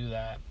that I do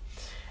that.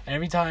 And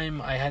every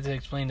time I had to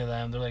explain to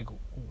them, they're like,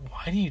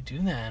 why do you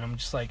do that? And I'm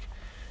just like,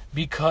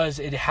 because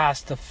it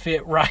has to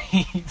fit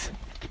right.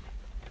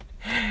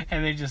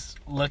 And they just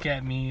look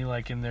at me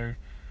like in their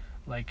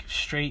like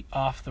straight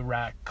off the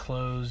rack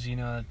clothes, you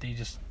know, that they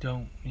just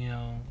don't, you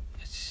know,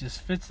 it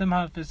just fits them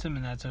how it fits them,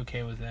 and that's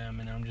okay with them.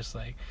 And I'm just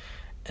like,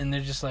 and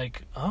they're just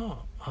like,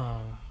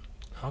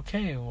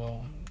 okay,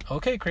 well,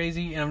 okay,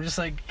 crazy. And I'm just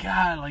like,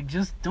 God, like,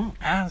 just don't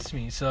ask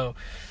me. So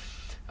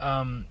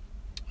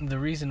the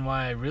reason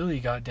why I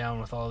really got down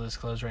with all this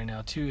clothes right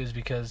now too is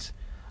because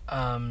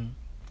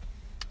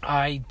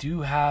I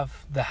do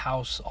have the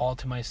house all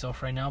to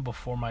myself right now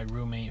before my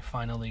roommate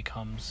finally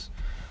comes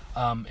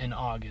in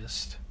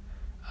August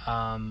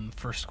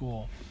for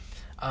school.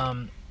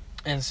 And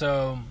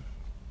so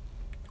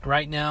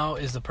right now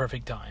is the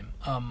perfect time.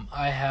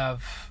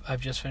 I've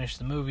just finished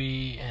the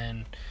movie,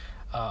 and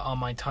on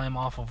my time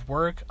off of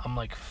work, I'm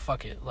like,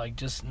 fuck it, like,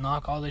 just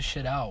knock all this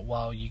shit out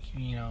while you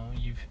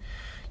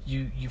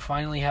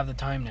finally have the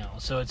time now.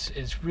 So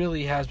it's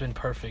really has been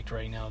perfect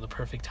right now, the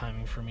perfect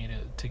timing for me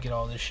to get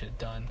all this shit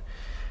done.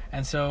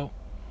 And so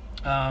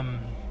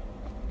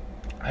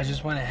I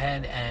just went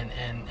ahead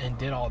and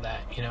did all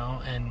that, you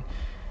know, and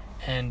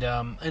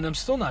I'm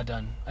still not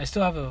done. I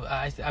still have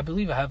I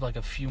believe I have like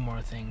a few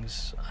more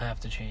things I have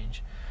to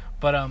change.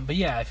 But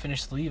yeah, I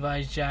finished the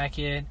Levi's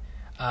jacket.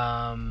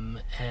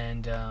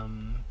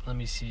 Let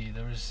me see,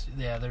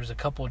 there was a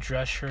couple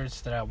dress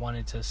shirts that I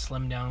wanted to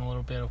slim down a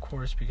little bit, of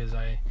course, because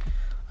I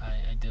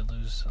did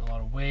lose a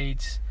lot of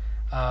weight.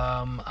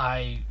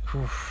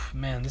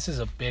 Man, this is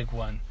a big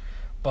one,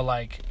 but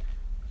like,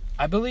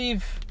 I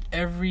believe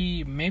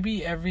every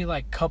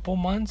like couple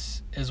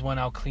months is when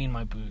I'll clean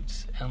my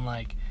boots, and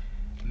like,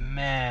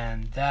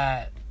 man,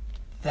 that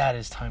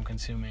is time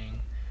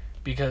consuming,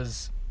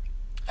 because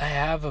I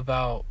have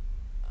about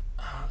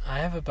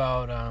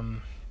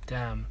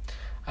damn,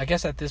 I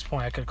guess at this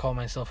point I could call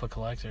myself a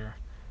collector.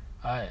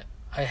 I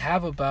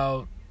have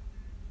about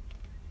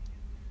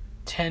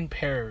 10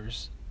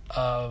 pairs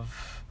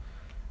of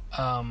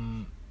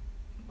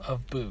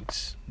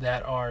boots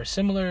that are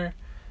similar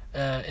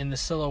in the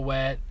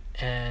silhouette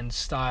and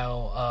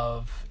style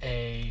of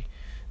a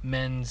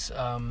men's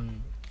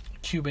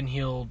Cuban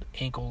heeled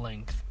ankle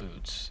length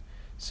boots.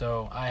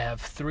 So I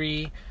have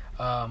 3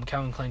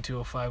 Calvin Klein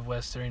 205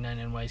 West 39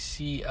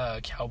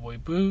 NYC cowboy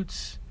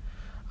boots.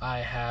 I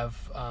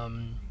have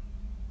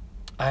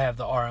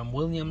the RM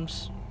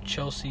Williams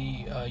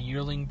Chelsea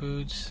yearling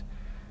boots.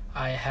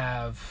 I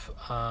have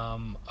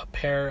a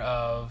pair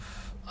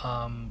of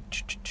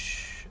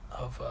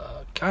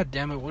god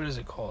damn it, what is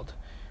it called?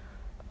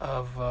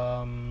 I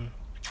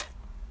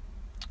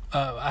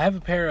have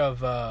a pair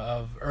of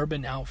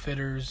Urban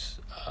Outfitters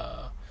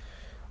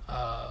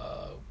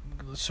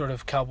sort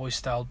of cowboy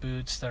style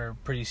boots that are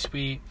pretty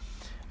sweet.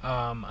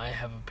 I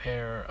have a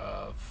pair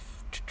of,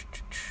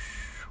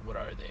 what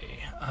are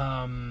they?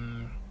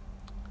 I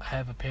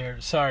have a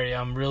pair, sorry,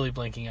 I'm really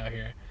blanking out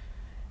here.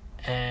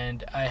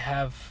 And I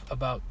have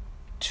about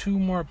 2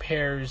 more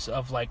pairs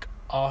of like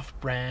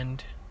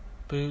off-brand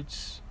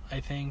boots, I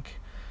think.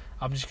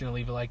 I'm just gonna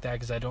leave it like that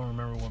because I don't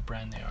remember what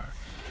brand they are.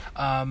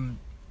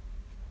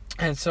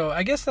 And so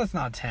I guess that's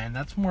not 10.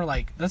 That's more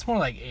like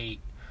 8.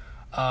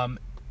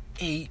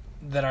 8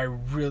 that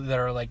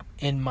are like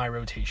in my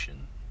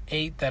rotation.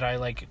 8 that I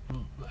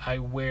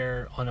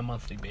wear on a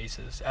monthly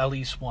basis, at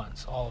least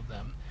once, all of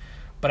them.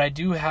 But I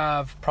do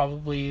have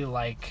probably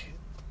like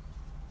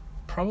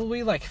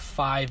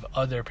 5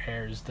 other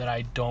pairs that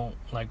I don't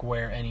like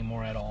wear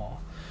anymore at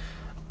all.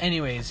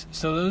 Anyways,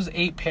 so those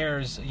 8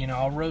 pairs, you know,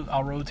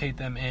 I'll rotate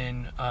them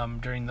in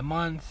during the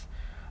month,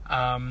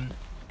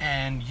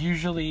 and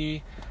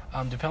usually,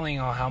 depending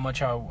on how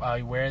much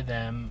I wear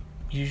them,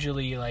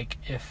 usually like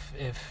if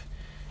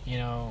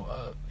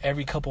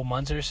every couple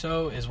months or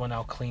so is when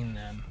I'll clean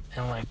them.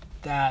 And like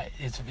that,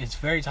 it's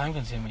very time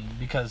consuming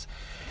because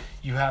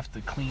you have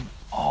to clean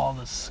all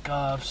the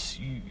scuffs.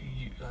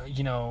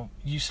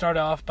 You start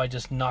off by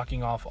just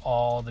knocking off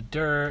all the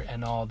dirt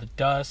and all the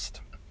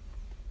dust,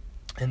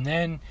 and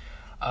then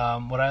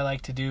what I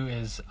like to do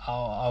is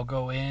I'll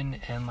go in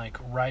and like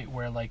right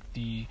where like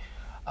the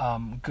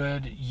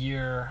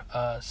Goodyear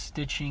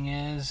stitching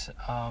is,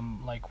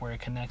 like where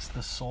it connects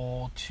the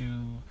sole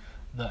to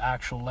the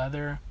actual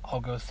leather,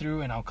 I'll go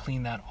through and I'll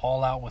clean that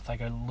all out with like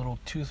a little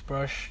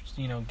toothbrush,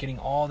 getting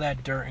all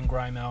that dirt and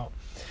grime out.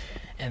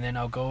 And then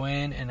I'll go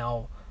in and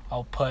I'll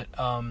put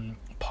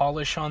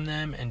polish on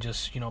them and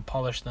just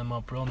polish them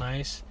up real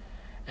nice.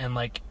 And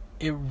like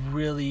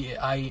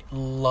I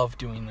love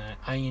doing that.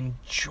 I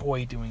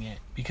enjoy doing it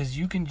because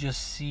you can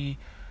just see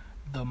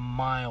the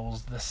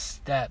miles, the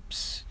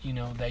steps,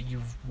 that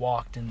you've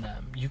walked in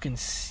them. You can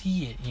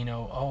see it,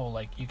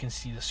 like you can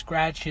see the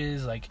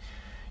scratches, like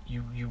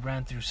you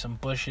ran through some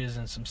bushes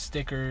and some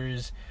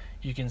stickers.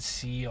 You can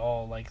see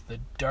all like the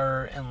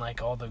dirt and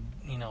like all the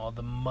all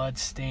the mud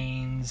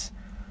stains,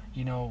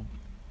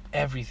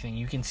 everything.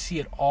 You can see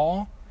it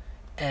all,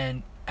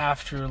 and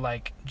after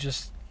like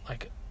just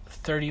like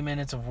 30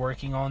 minutes of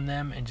working on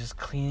them and just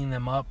cleaning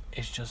them up,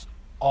 it's just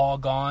all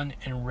gone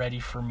and ready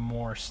for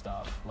more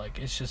stuff. Like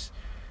it's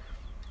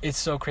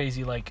so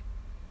crazy. Like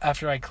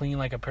after I clean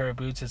like a pair of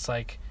boots, it's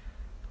like,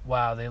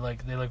 wow, they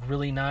look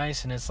really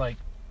nice, and it's like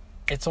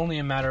it's only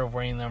a matter of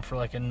wearing them for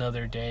like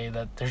another day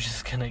that they're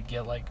just gonna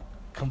get like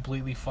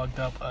completely fucked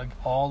up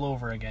all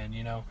over again,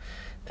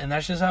 and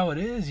that's just how it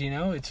is.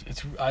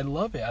 It's I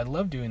love it. I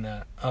love doing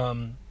that.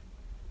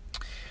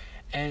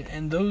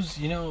 And those,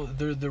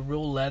 they're the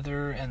real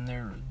leather, and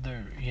they're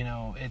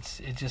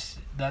it just,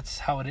 that's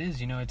how it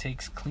is. It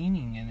takes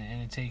cleaning,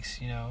 and it takes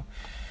so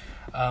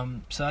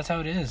that's how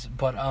it is.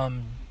 But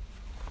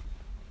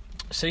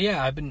so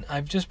yeah,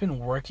 I've just been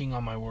working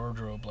on my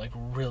wardrobe like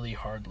really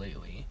hard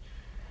lately,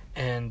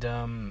 and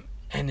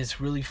it's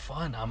really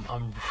fun.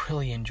 I'm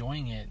really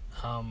enjoying it.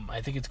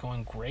 I think it's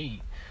going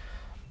great.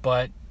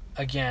 But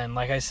again,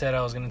 like I said,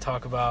 I was going to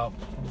talk about,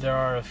 there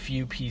are a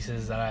few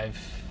pieces that I've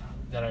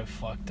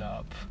fucked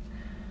up.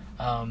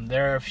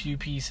 There are a few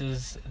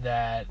pieces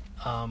that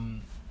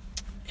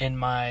in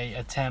my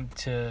attempt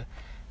to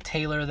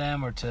tailor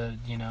them or to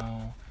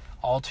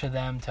alter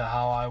them to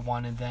how I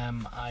wanted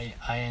them, I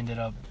ended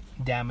up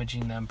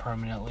damaging them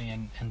permanently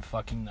and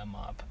fucking them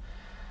up.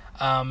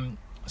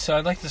 So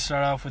I'd like to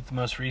start off with the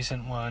most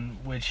recent one,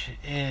 which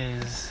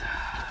is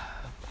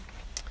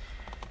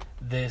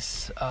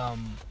this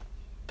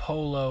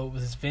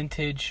this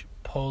vintage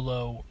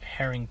polo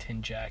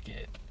Harrington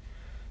jacket.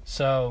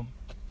 So,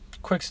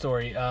 quick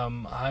story.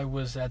 I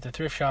was at the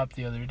thrift shop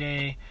the other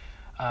day,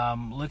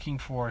 looking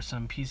for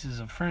some pieces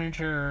of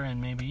furniture, and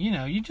maybe,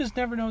 you just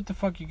never know what the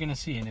fuck you're gonna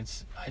see. And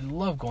I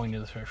love going to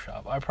the thrift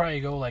shop. I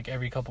probably go like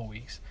every couple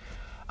weeks.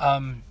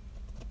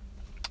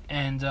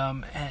 And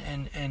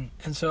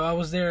so I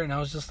was there, and I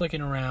was just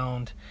looking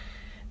around,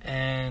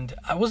 and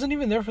I wasn't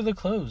even there for the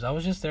clothes. I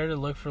was just there to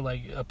look for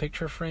like a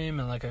picture frame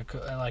and like a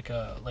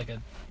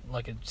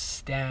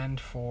stand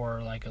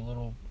for like a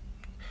little,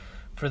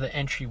 for the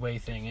entryway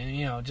thing,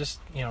 and just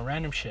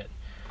random shit.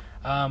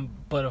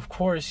 But of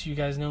course, you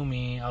guys know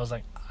me. I was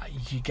like,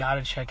 you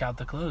gotta check out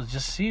the clothes.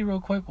 Just see real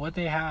quick what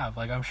they have.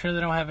 Like, I'm sure they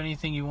don't have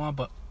anything you want,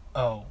 but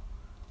oh,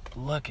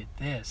 look at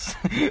this.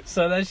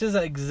 So that's just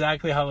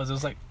exactly how it was. It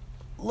was like,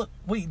 look,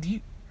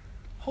 wait,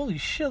 holy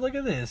shit, look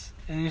at this.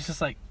 And it's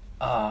just like,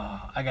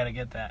 I gotta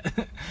get that.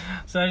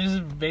 So that's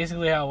just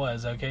basically how it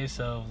was. Okay,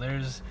 so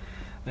there's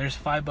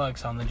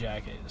 $5 on the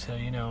jacket, so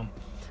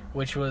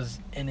which was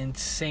an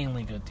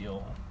insanely good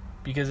deal,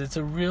 because it's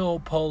a real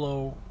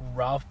polo,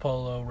 Ralph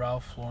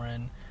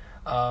Lauren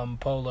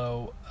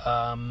polo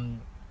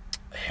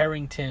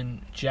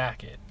Harrington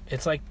jacket.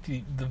 It's like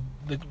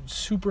the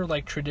super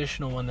like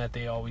traditional one that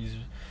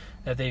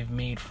they've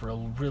made for a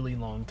really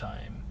long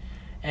time.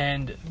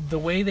 And the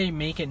way they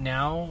make it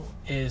now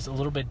is a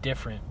little bit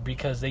different,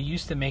 because they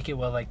used to make it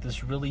with like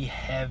this really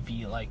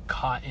heavy like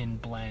cotton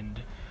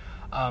blend,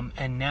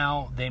 and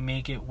now they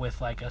make it with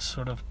like a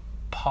sort of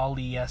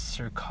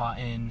polyester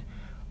cotton,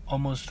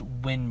 almost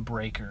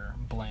windbreaker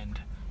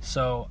blend.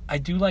 So I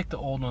do like the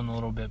old one a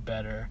little bit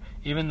better,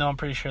 even though I'm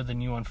pretty sure the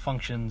new one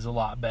functions a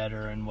lot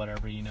better and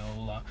whatever,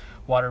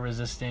 water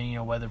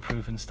resistant,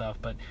 weatherproof and stuff.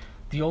 But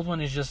the old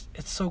one is just,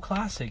 it's so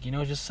classic,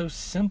 just so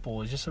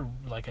simple. It's just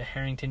like a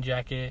Harrington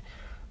jacket,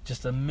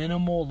 just a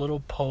minimal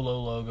little polo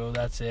logo.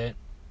 That's it.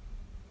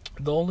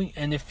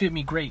 And it fit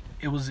me great.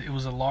 It was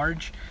a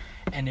large,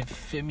 and it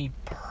fit me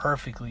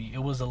perfectly.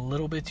 It was a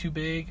little bit too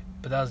big,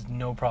 but that was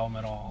no problem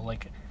at all.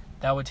 Like,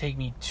 that would take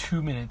me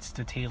 2 minutes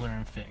to tailor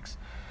and fix.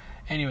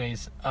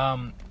 Anyways,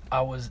 I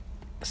was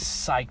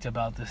psyched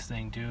about this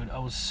thing, dude. I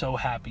was so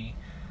happy.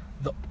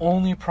 The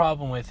only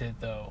problem with it,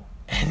 though,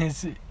 and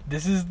this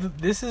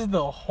is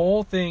the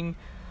whole thing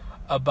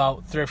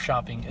about thrift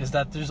shopping, is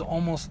that there's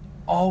almost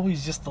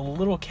always just a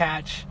little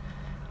catch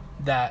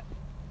that,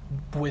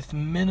 with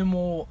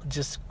minimal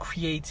just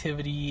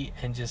creativity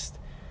and just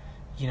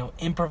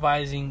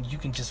improvising, you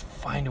can just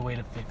find a way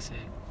to fix it.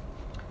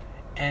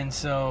 And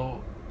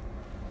so,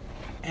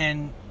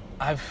 and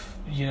I've,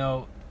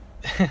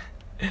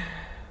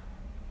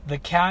 the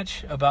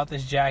catch about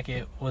this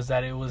jacket was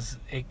that it was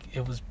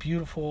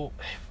beautiful,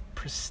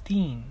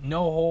 pristine,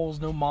 no holes,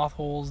 no moth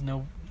holes,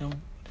 no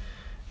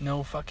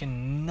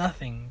fucking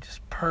nothing,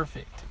 just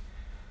perfect.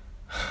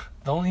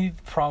 The only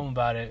problem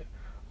about it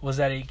was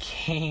that it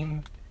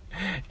came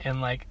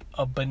in like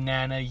a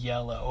banana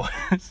yellow.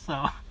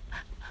 So,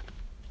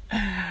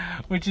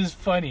 which is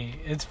funny.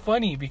 It's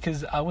funny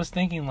because I was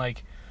thinking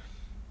like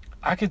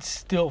I could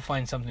still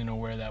find something to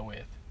wear that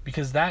with,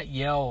 because that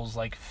yells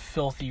like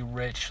filthy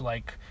rich,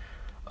 like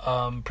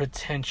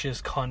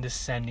pretentious,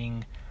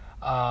 condescending,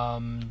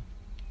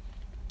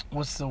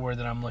 what's the word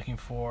that I'm looking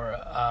for,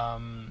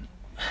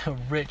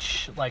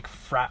 rich, like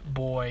frat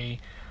boy,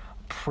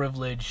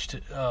 privileged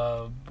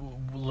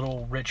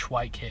little rich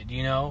white kid,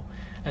 and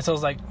so I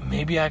was like,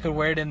 maybe I could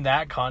wear it in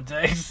that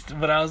context,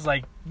 but I was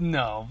like,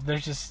 no,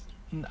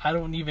 I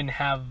don't even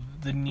have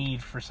the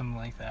need for something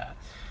like that.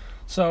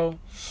 So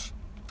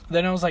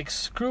then I was like,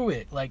 screw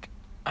it, like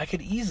I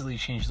could easily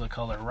change the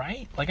color,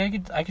 right? Like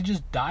I could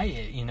just dye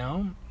it,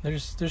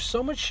 There's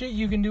so much shit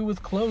you can do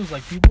with clothes.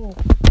 Like people,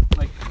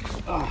 like,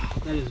 oh,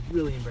 that is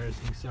really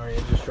embarrassing. Sorry, I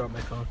just dropped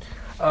my phone.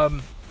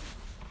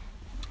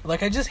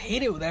 Like I just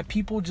hate it that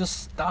people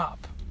just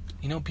stop.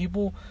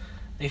 People,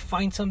 they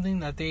find something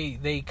that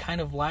they kind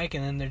of like,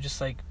 and then they're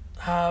just like,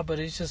 but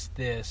it's just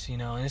this,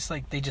 and it's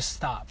like they just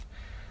stop.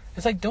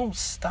 It's like, don't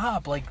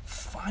stop. Like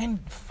find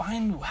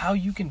how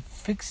you can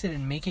fix it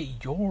and make it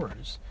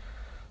yours.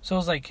 So I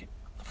was like,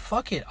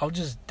 fuck it, I'll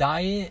just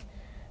dye it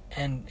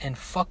and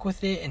fuck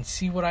with it and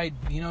see what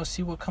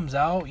see what comes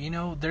out.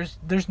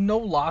 There's no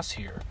loss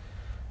here,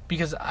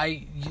 because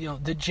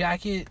the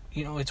jacket,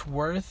 it's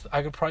worth,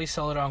 I could probably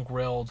sell it on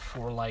Grilled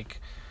for like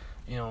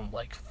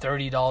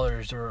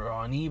 $30, or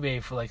on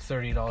eBay for like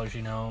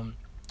 $30,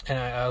 and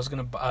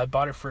I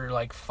bought it for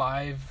like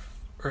 $5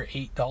 or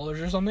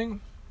 $8 or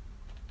something.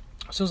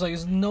 So it's like,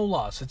 it's no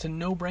loss, it's a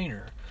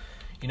no-brainer.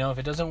 If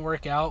it doesn't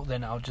work out,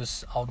 then I'll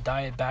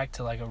dye it back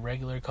to like a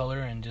regular color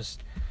and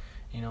just,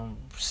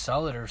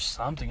 sell it or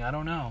something. I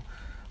don't know.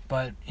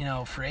 But,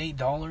 for $8,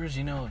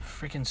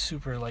 freaking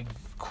super like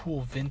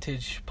cool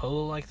vintage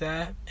polo like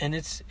that. And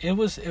it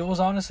was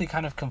honestly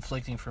kind of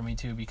conflicting for me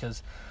too,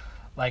 because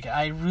like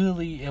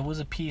it was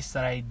a piece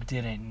that I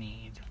didn't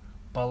need.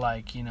 But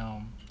like,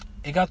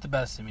 it got the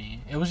best of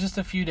me. It was just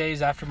a few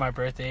days after my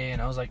birthday,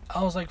 and I was like,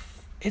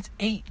 it's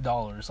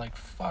 $8. Like,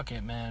 fuck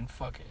it, man.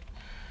 Fuck it.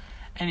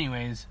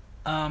 Anyways,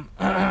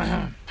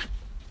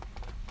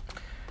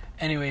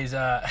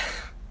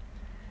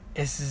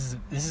 this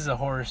is a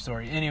horror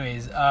story.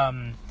 Anyways,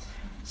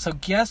 so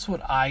guess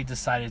what I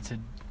decided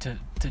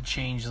to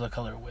change the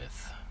color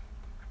with?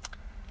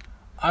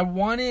 I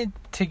wanted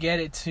to get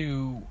it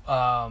to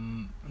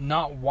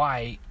not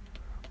white,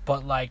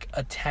 but like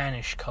a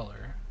tannish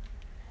color.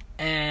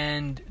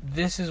 And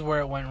this is where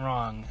it went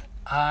wrong.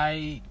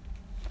 I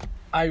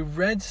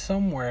read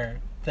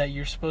somewhere that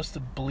you're supposed to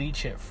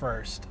bleach it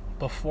first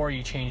before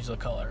you change the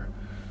color.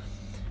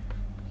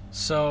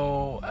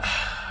 So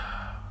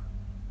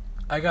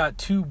I got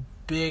 2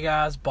 big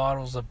ass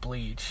bottles of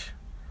bleach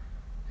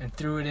and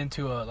threw it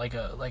into a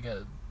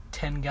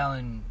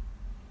 10-gallon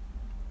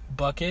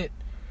bucket,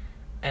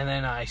 and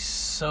then I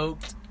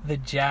soaked the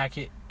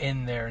jacket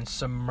in there and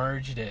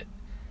submerged it,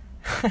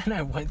 and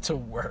I went to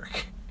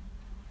work.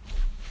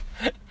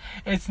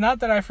 It's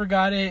not that I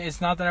forgot it, it's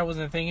not that I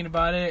wasn't thinking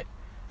about it.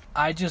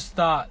 I just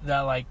thought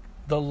that like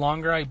the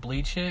longer I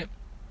bleach it,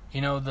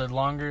 the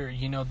longer,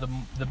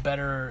 the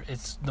better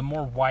the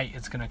more white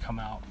it's gonna come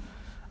out.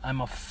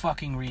 I'm a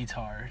fucking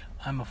retard.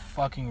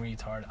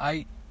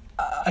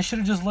 I should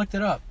have just looked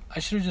it up.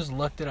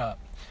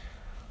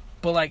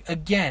 But like,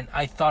 again,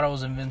 I thought I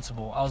was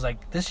invincible. I was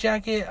like, this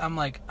jacket, I'm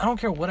like, I don't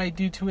care what I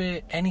do to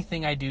it,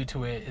 anything I do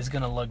to it is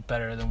gonna look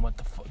better than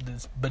what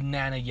this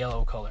banana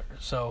yellow color.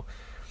 So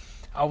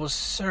I was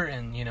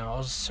certain. I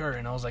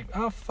was like,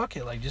 oh, fuck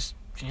it, like just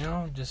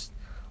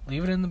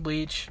leave it in the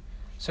bleach.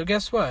 So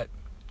guess what?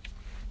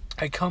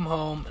 I come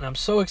home and I'm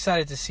so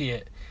excited to see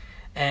it.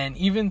 And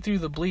even through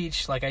the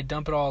bleach, like I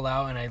dump it all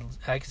out and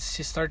I can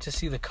start to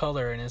see the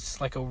color, and it's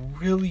like a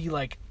really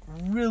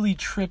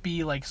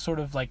trippy, like sort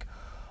of like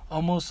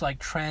almost like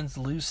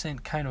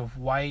translucent kind of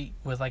white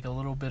with like a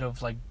little bit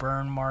of like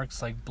burn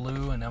marks, like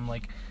blue. And I'm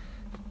like,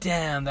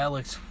 damn, that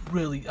looks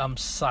really, I'm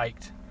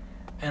psyched.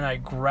 And I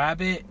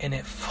grab it and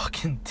it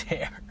fucking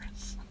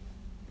tears.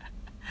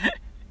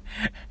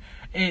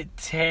 It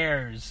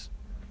tears.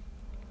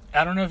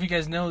 I don't know if you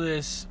guys know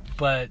this,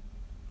 but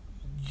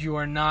you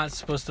are not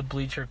supposed to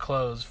bleach your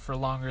clothes for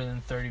longer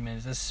than 30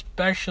 minutes.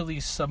 Especially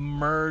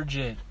submerge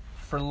it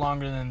for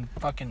longer than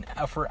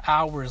for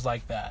hours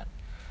like that.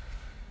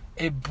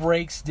 It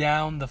breaks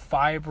down the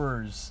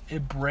fibers.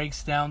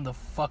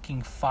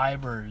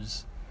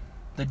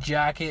 The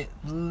jacket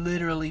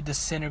literally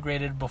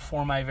disintegrated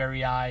before my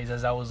very eyes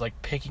as I was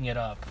like picking it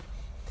up.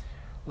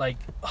 Like,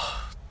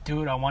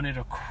 dude, I wanted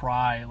to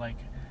cry. Like,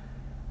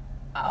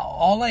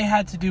 all I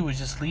had to do was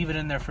just leave it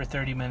in there for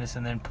 30 minutes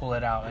and then pull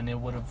it out, and it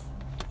would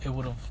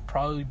have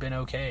probably been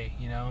okay,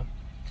 you know.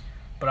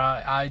 But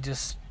I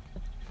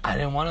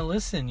didn't want to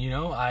listen, you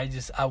know. I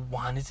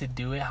wanted to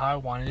do it how I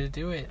wanted to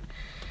do it.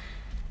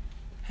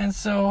 And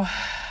so,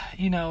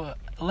 you know,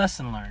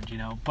 lesson learned, you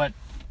know. But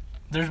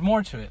there's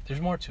more to it.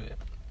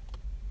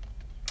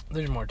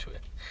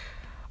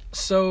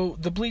 So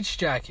the bleach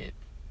jacket,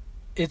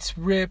 it's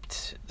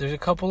ripped. There's a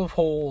couple of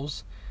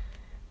holes,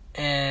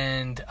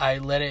 and I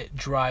let it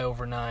dry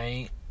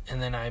overnight.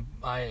 And then I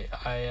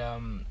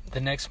the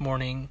next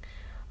morning,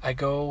 I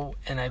go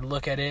and I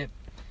look at it,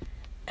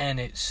 and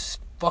it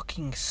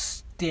fucking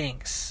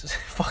stinks.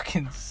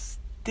 Fucking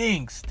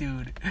stinks,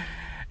 dude.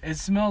 It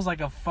smells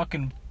like a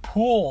fucking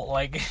pool.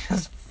 Like,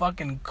 it's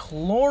fucking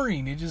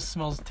chlorine. It just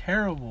smells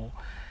terrible.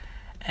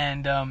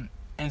 And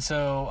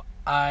so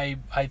I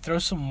throw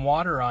some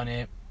water on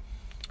it,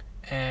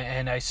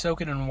 and I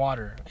soak it in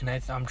water, and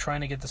I'm trying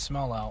to get the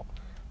smell out.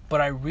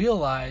 But I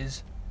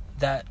realize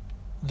that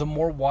the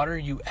more water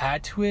you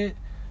add to it,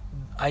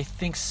 I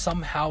think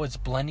somehow it's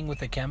blending with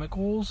the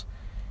chemicals,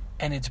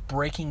 and it's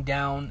breaking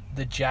down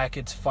the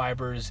jacket's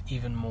fibers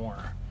even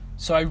more.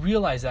 So I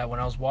realized that when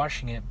I was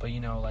washing it, but, you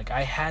know, like,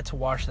 I had to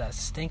wash that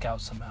stink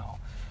out somehow.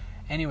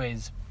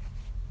 Anyways,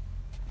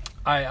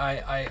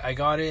 I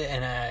got it,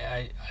 and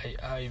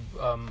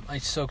I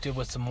soaked it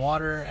with some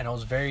water, and I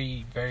was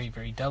very, very,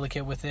 very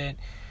delicate with it,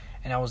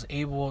 and I was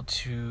able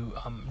to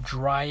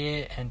dry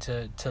it and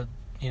to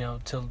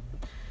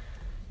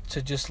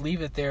just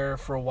leave it there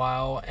for a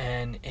while,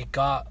 and it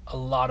got a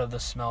lot of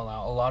the smell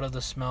out. A lot of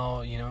the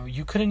smell, you know,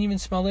 you couldn't even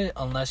smell it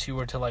unless you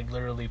were to, like,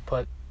 literally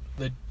put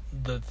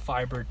the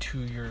fiber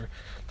to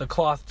the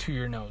cloth to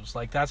your nose.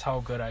 Like, that's how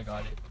good I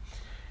got it.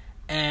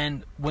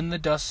 And when the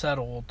dust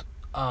settled,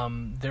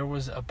 there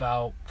was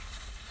about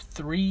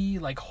 3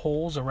 like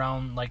holes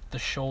around like the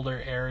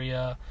shoulder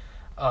area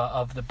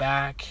of the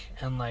back,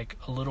 and like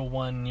a little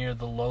one near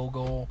the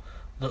logo,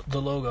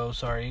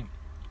 sorry,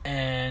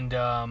 and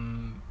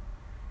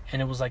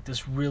it was like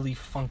this really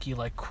funky,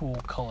 like, cool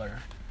color.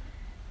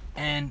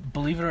 And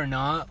believe it or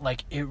not,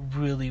 like, it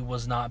really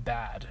was not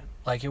bad.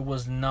 Like, it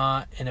was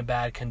not in a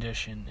bad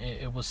condition.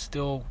 It was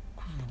still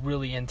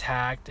really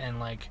intact and,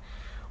 like,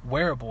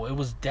 wearable. It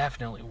was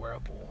definitely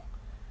wearable.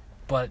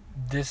 But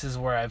this is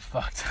where I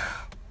fucked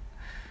up.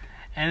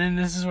 And then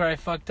this is where I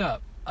fucked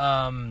up.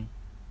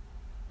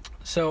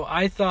 So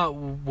I thought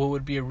what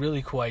would be a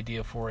really cool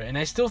idea for it, and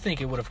I still think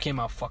it would have came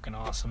out fucking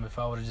awesome if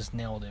I would have just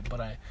nailed it,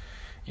 but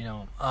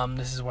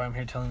this is why I'm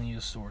here telling you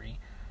the story.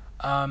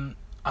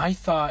 I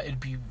thought it'd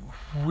be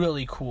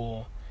really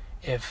cool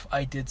if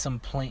I did some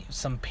paint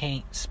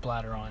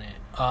splatter on it.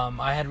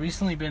 I had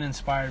recently been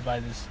inspired by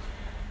this,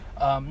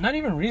 not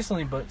even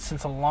recently, but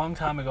since a long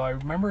time ago. I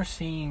remember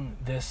seeing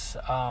this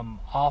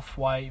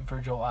Off-White,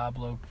 Virgil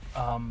Abloh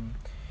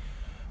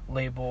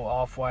label,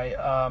 Off-White,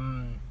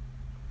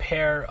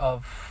 pair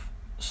of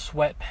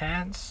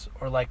sweatpants,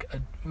 or like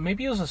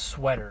maybe it was a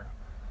sweater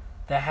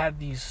that had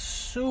these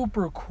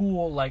super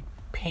cool, like,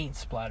 paint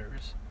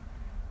splatters.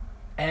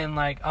 And,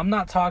 like, I'm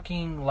not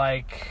talking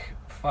like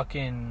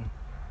fucking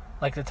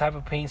like the type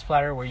of paint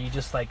splatter where you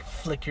just, like,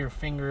 flick your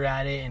finger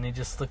at it and it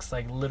just looks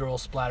like literal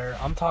splatter.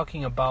 I'm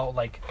talking about,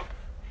 like,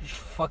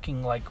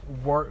 fucking, like,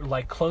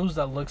 clothes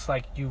that looks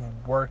like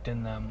you've worked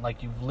in them,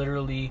 like you've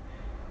literally,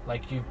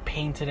 like, you've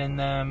painted in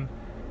them.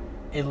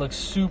 It looks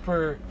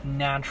super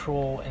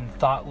natural and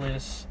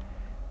thoughtless,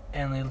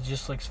 and it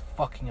just looks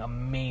fucking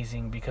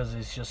amazing because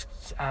it's just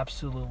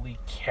absolutely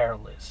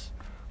careless,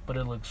 but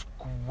it looks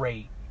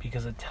great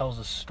because it tells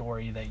a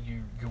story that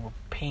you were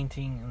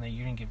painting and that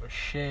you didn't give a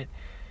shit,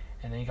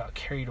 and then you got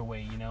carried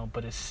away, you know,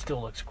 but it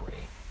still looks great.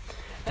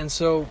 And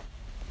so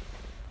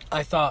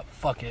I thought,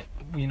 fuck it,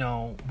 you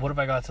know, what have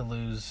I got to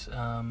lose?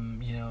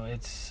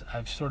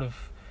 I've sort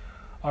of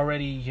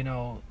already, you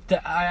know,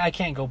 I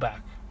can't go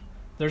back.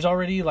 There's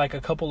already, like,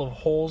 a couple of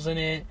holes in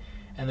it,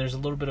 and there's a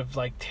little bit of,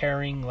 like,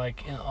 tearing,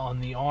 like, on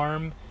the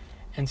arm.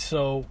 And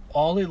so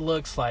all it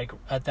looks like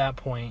at that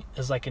point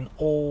is like an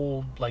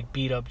old, like,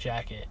 beat up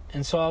jacket.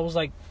 And so I was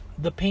like,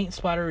 the paint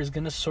splatter is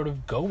going to sort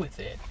of go with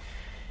it.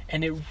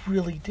 And it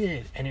really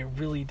did.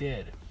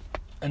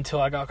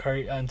 Until I got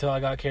carried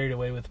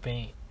away with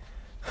paint.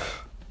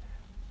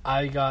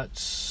 I got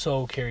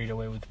so carried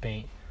away with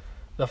paint.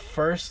 The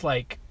first,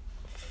 like,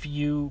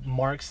 few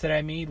marks that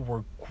I made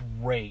were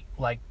great.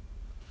 Like,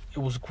 it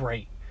was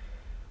great.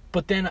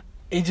 But then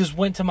it just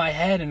went to my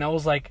head, and I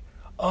was like,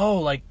 oh,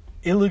 like,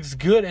 it looks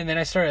good. And then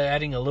I started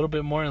adding a little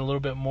bit more and a little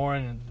bit more,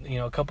 and, you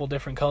know, a couple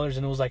different colors,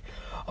 and it was like,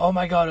 oh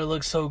my god, it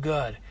looks so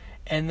good.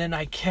 And then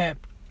I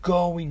kept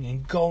going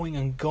and going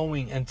and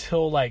going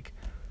until, like,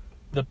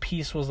 the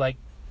piece was, like,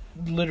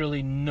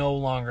 literally no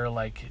longer,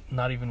 like,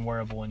 not even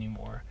wearable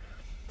anymore.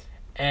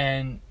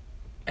 And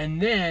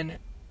then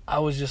I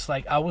was just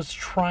like, I was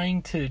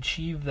trying to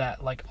achieve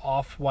that, like,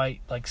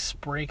 off-white, like,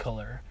 spray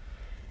color.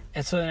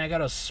 And so then I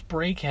got a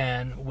spray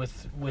can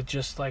with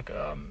just, like,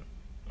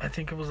 I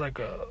think it was like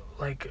a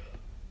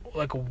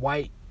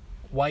white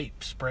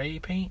spray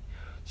paint.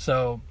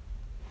 So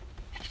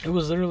it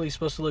was literally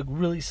supposed to look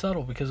really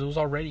subtle because it was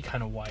already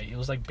kind of white. It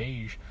was like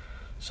beige.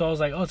 So I was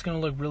like, oh, it's going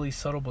to look really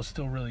subtle but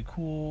still really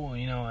cool.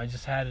 You know, I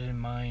just had it in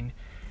mind.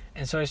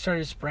 And so I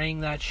started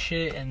spraying that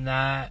shit, and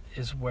that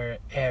is where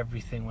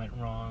everything went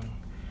wrong.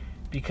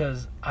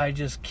 Because I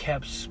just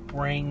kept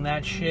spraying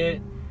that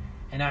shit,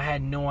 and I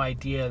had no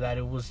idea that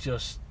it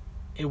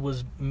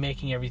was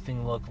making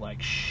everything look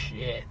like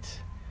shit.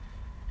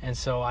 And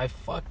so I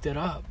fucked it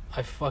up.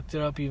 I fucked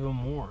it up even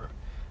more.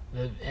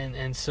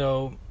 And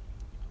so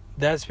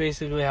that's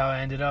basically how I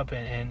ended up.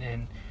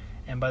 And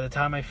by the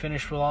time I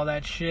finished with all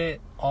that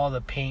shit, all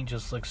the paint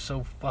just looked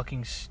so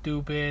fucking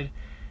stupid.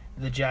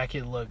 The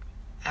jacket looked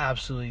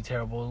absolutely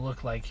terrible. It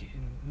looked like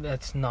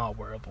that's not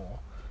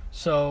wearable.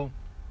 So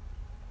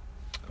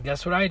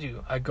guess what I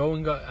do? I go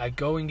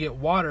and get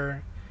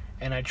water,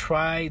 and I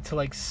try to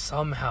like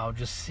somehow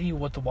just see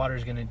what the water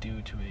is gonna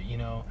do to it. You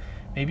know,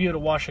 maybe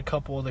it'll wash a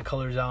couple of the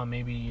colors out.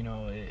 Maybe, you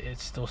know,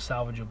 it's still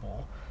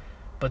salvageable.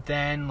 But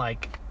then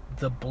like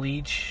the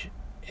bleach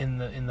in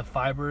the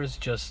fibers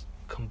just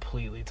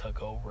completely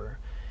took over,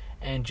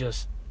 and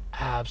just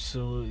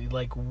absolutely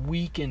like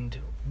weakened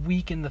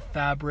the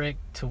fabric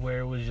to where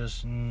it was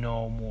just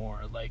no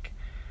more. Like,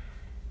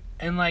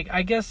 and like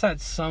I guess at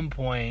some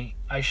point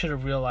I should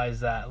have realized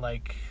that,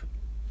 like,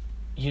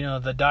 you know,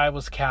 the die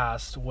was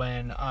cast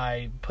when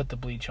I put the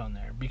bleach on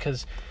there,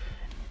 because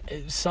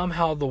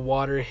somehow the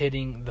water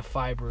hitting the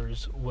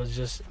fibers was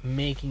just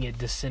making it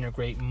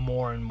disintegrate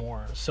more and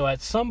more. So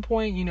at some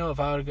point, you know, if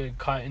I would have got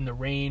caught in the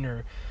rain,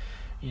 or,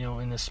 you know,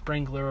 in the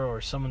sprinkler,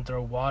 or someone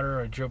throw water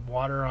or drip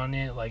water on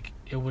it, like,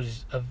 it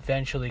was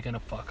eventually gonna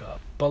fuck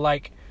up. But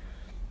like,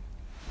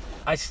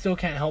 I still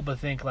can't help but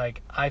think,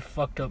 like, I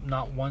fucked up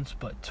not once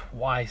but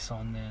twice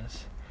on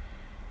this.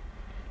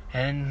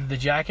 And the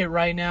jacket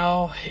right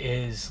now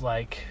is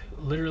like,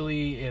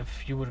 literally,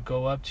 if you would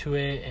go up to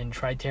it and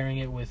try tearing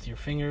it with your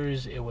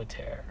fingers, it would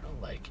tear.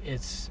 Like,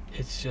 it's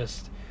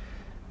just,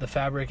 the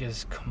fabric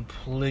is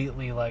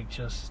completely like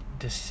just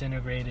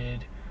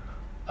disintegrated.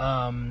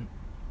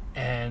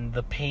 And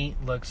the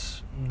paint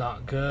looks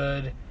not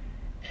good.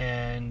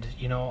 And,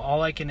 you know,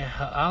 all I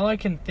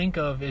can think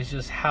of is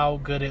just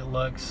how good it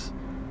looks.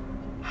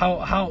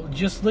 How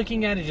just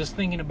looking at it, just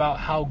thinking about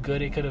how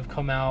good it could have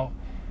come out,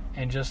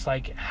 and just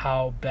like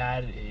how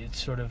bad it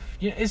sort of,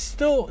 you know, it's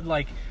still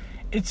like,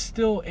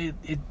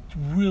 it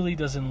really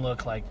doesn't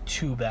look like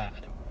too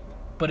bad,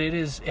 but it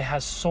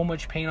has so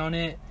much paint on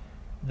it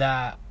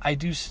that I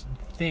do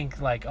think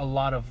like a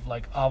lot of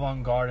like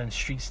avant-garde and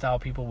street style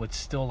people would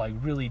still like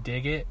really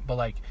dig it, but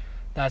like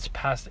that's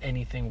past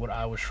anything what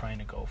I was trying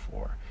to go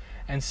for.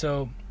 And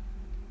so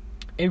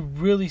it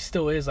really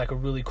still is like a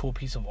really cool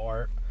piece of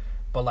art,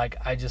 but like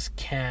I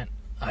can't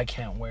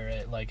wear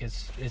it. Like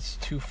it's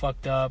too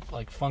fucked up.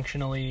 Like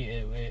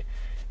functionally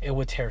it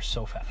would tear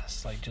so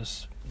fast, like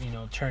just, you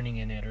know, turning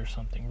in it or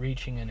something,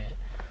 reaching in it.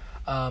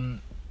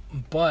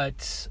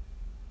 But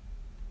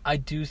I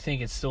do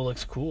think it still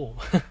looks cool.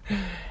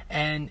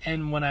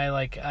 and when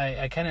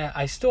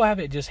I still have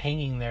it just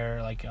hanging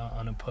there, like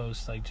on a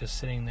post, like just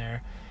sitting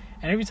there.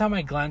 And every time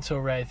I glance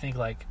over it, I think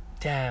like,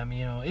 damn,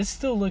 you know,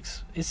 it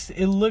looks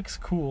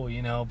cool,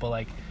 you know, but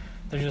like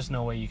there's just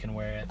no way you can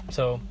wear it.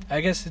 So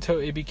I guess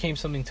it became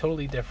something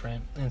totally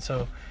different. And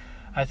so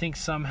I think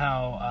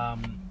somehow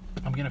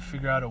I'm gonna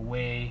figure out a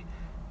way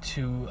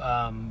to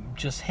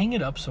just hang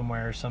it up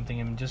somewhere or something,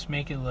 and just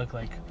make it look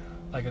like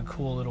a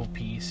cool little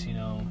piece, you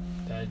know,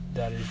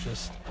 that is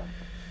just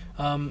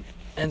and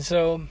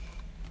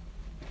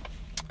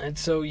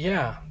so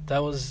yeah,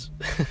 that was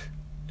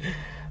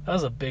that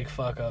was a big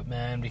fuck up,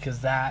 man, because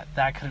that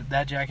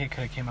jacket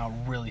could have came out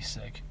really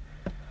sick.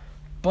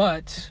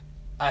 But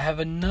I have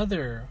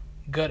another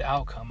good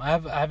outcome. I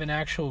have an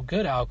actual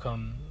good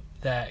outcome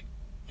that,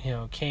 you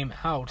know, came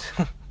out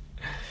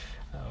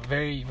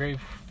very, very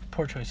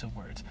poor choice of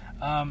words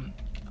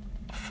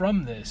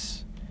from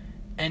this,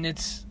 and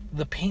it's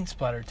the paint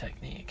splatter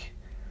technique.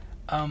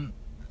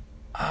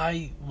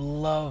 I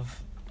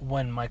love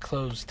when my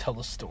clothes tell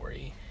a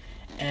story,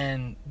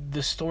 and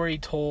the story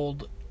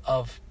told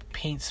of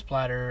paint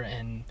splatter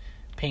and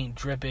paint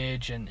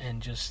drippage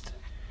and just,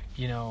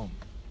 you know,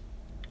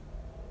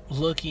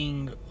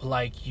 looking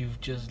like you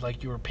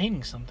were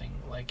painting something.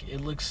 Like,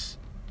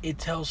 it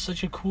tells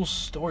such a cool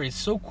story. It's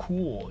so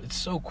cool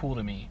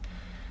to me.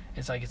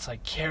 It's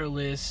like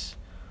careless,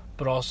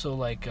 but also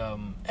like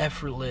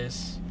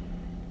effortless,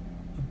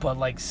 but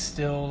like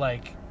still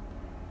like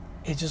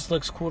it just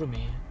looks cool to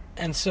me.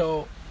 And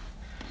so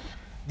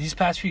these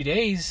past few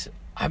days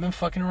I've been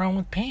fucking around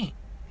with paint,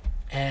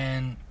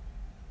 and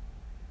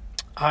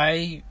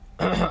I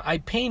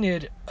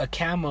painted a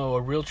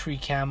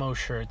Realtree camo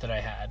shirt that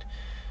I had,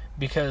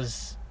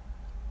 because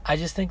I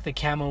just think the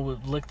camo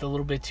looked a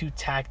little bit too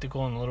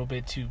tactical and a little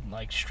bit too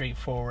like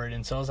straightforward.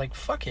 And so I was like,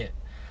 fuck it,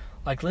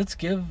 like let's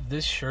give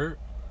this shirt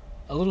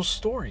a little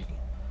story.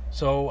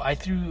 So I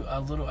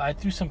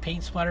threw some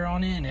paint splatter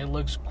on it, and it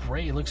looks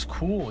great. It looks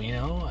cool, you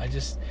know.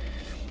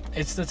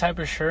 It's the type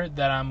of shirt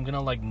that I'm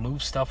gonna like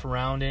move stuff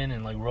around in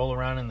and like roll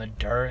around in the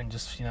dirt and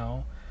just, you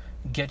know,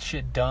 get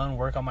shit done,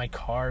 work on my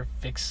car,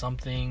 fix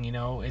something, you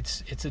know.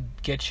 It's a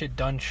get shit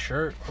done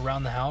shirt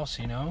around the house,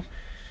 you know.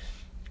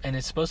 And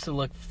it's supposed to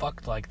look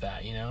fucked like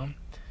that, you know.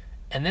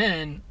 And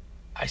then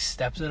I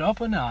stepped it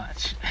up a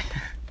notch.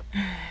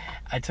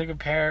 I took a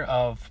pair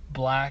of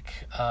black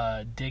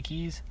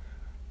Dickies,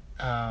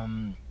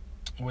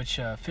 which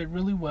fit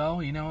really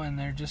well, you know, and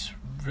they're just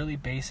really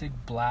basic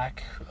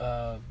black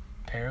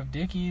pair of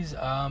Dickies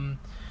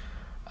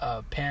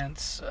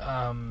pants.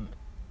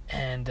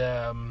 And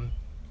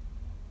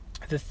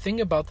the thing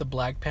about the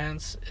black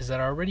pants is that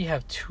I already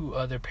have 2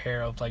 other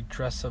pair of like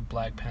dress-up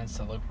black pants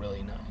that look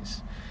really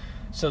nice.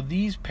 So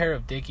these pair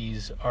of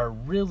Dickies are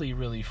really,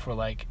 really for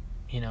like,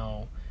 you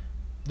know,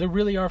 they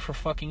really are for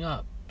fucking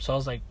up. So I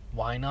was like,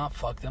 why not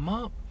fuck them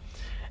up?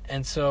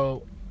 And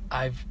so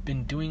I've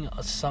been doing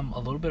a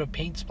little bit of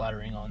paint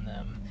splattering on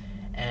them.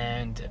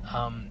 And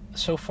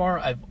so far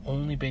I've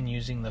only been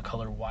using the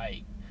color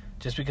white,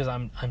 just because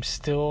I'm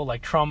still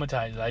like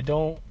traumatized.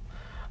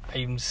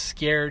 I'm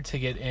scared to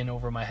get in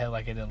over my head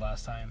like I did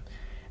last time.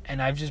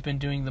 And I've just been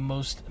doing the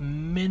most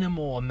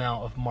minimal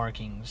amount of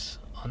markings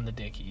on the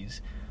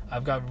Dickies.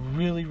 I've got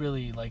really,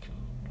 really like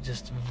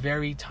just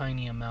very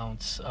tiny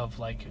amounts of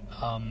like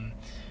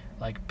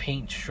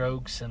paint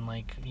strokes and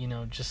like, you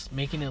know, just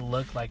making it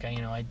look like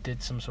I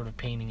did some sort of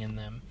painting in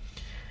them.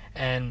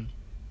 And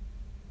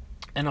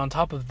on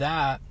top of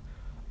that,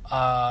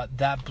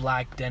 that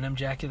black denim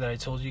jacket that I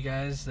told you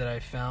guys that I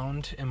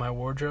found in my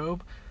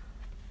wardrobe,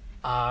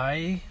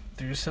 I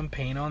threw some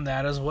paint on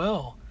that as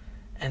well.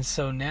 And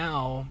so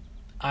now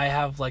I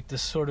have like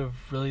this sort of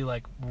really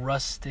like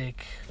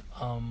rustic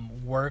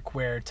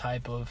workwear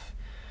type of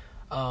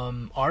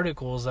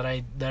articles that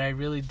I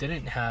really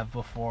didn't have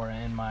before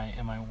in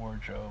my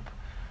wardrobe.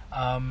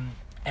 And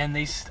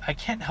I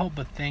can't help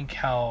but think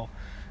how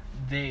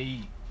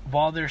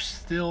while they're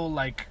still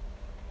like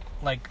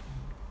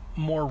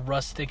more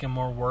rustic and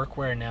more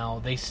workwear now,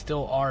 they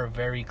still are a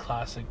very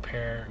classic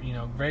pair, you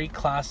know, very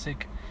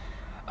classic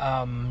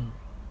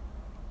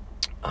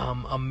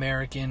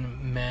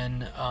American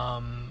men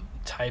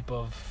type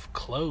of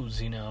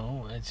clothes, you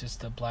know. It's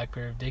just a black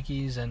pair of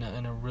Dickies and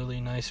a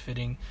really nice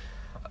fitting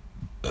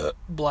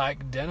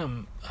black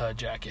denim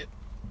jacket.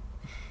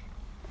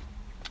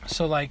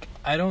 So like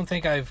I don't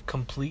think I've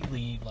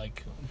completely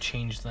like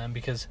changed them,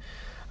 because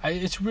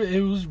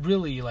it was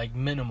really like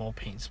minimal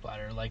paint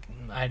splatter. Like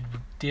I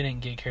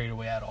didn't get carried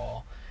away at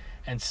all.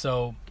 And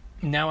so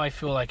now I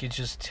feel like it's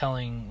just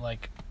telling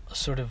like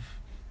sort of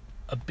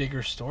a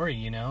bigger story,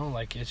 you know,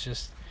 like it's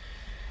just.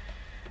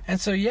 And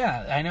so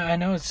yeah, I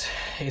know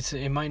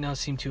it might not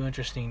seem too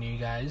interesting to you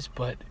guys,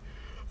 but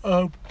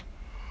I'm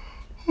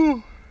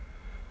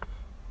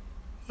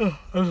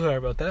sorry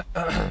about that.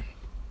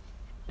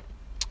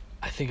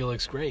 I think it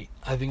looks great.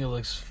 I think it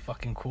looks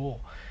fucking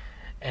cool.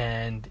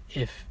 And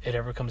if it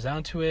ever comes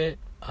down to it,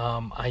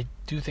 I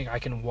do think I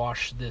can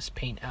wash this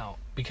paint out,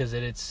 because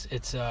it's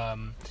what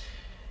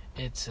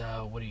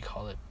do you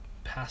call it?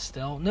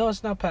 Pastel? No,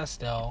 it's not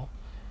pastel.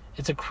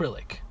 It's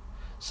acrylic.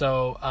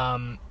 So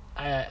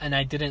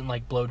I didn't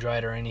like blow dry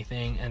it or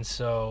anything, and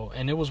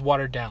it was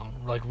watered down,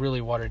 like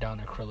really watered down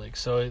acrylic.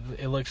 So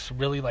it looks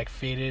really like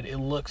faded. It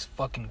looks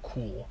fucking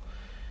cool.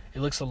 It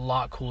looks a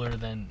lot cooler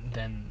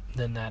than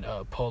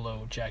that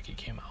polo jacket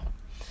came out.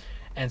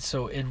 And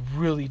so it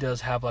really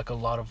does have like a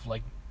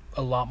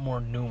lot more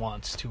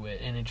nuance to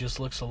it, and it just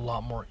looks a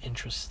lot more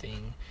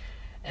interesting,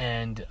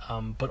 and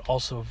but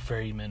also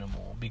very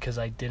minimal, because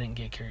I didn't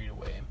get carried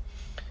away.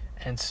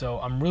 And so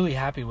I'm really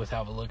happy with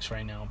how it looks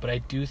right now. But I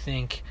do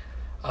think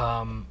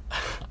I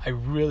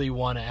really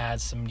want to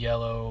add some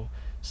yellow,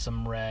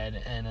 some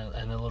red, and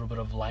a little bit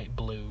of light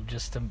blue,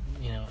 just to,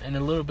 you know, and a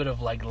little bit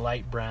of like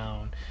light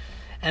brown.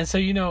 And so,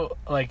 you know,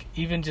 like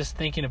even just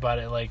thinking about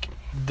it, like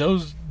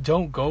those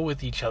don't go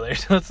with each other.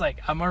 So it's like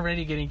I'm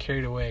already getting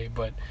carried away.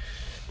 But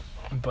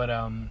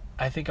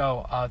I think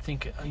I'll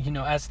think, you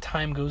know, as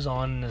time goes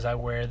on and as I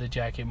wear the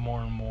jacket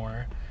more and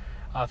more,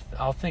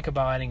 I'll think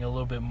about adding a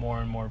little bit more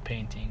and more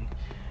paint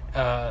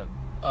to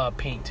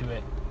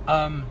it.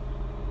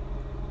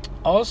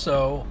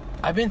 Also,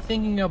 I've been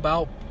thinking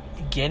about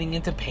getting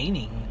into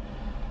painting.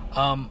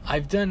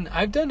 I've done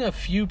a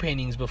few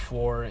paintings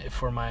before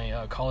for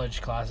my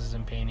college classes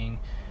in painting,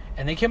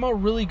 and they came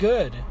out really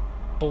good.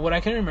 But what I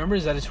can remember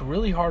is that it's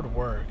really hard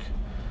work.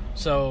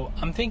 So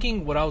I'm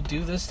thinking what I'll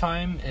do this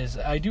time is,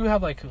 I do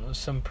have like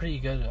some pretty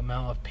good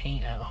amount of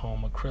paint at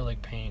home,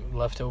 acrylic paint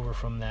left over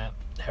from that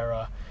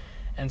era.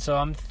 And so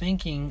I'm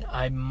thinking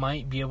I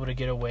might be able to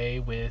get away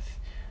with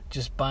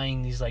just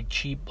buying these like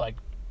cheap like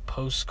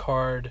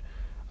postcard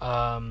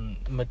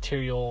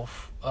material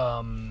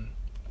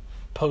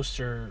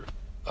posters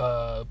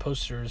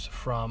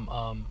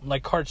from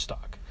like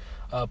cardstock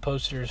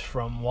posters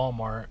from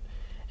Walmart,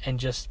 and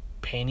just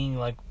painting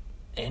like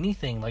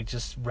anything, like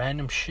just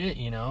random shit,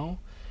 you know.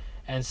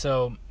 And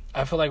so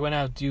I feel like when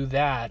I do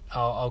that,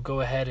 I'll go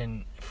ahead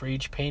and for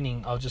each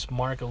painting I'll just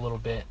mark a little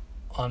bit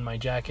on my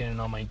jacket and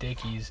on my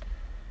Dickies,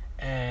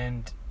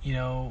 and you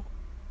know,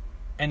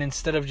 and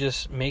instead of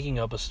just making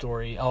up a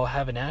story, I'll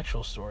have an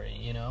actual story,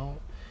 you know.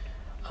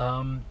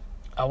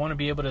 I want to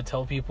be able to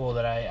tell people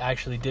that I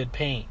actually did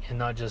paint and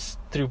not just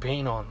threw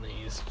paint on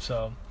these.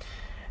 So,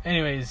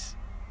 anyways,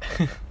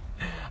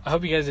 I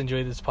hope you guys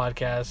enjoyed this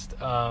podcast.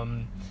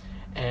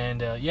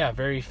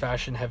 Very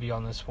fashion heavy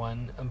on this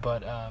one,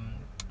 but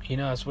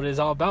that's what it's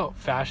all about: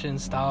 fashion,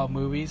 style,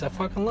 movies. I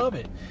fucking love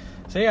it.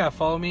 So yeah,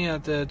 follow me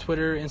at the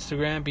Twitter,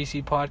 Instagram,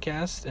 BC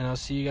Podcast, and I'll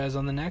see you guys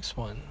on the next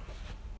one.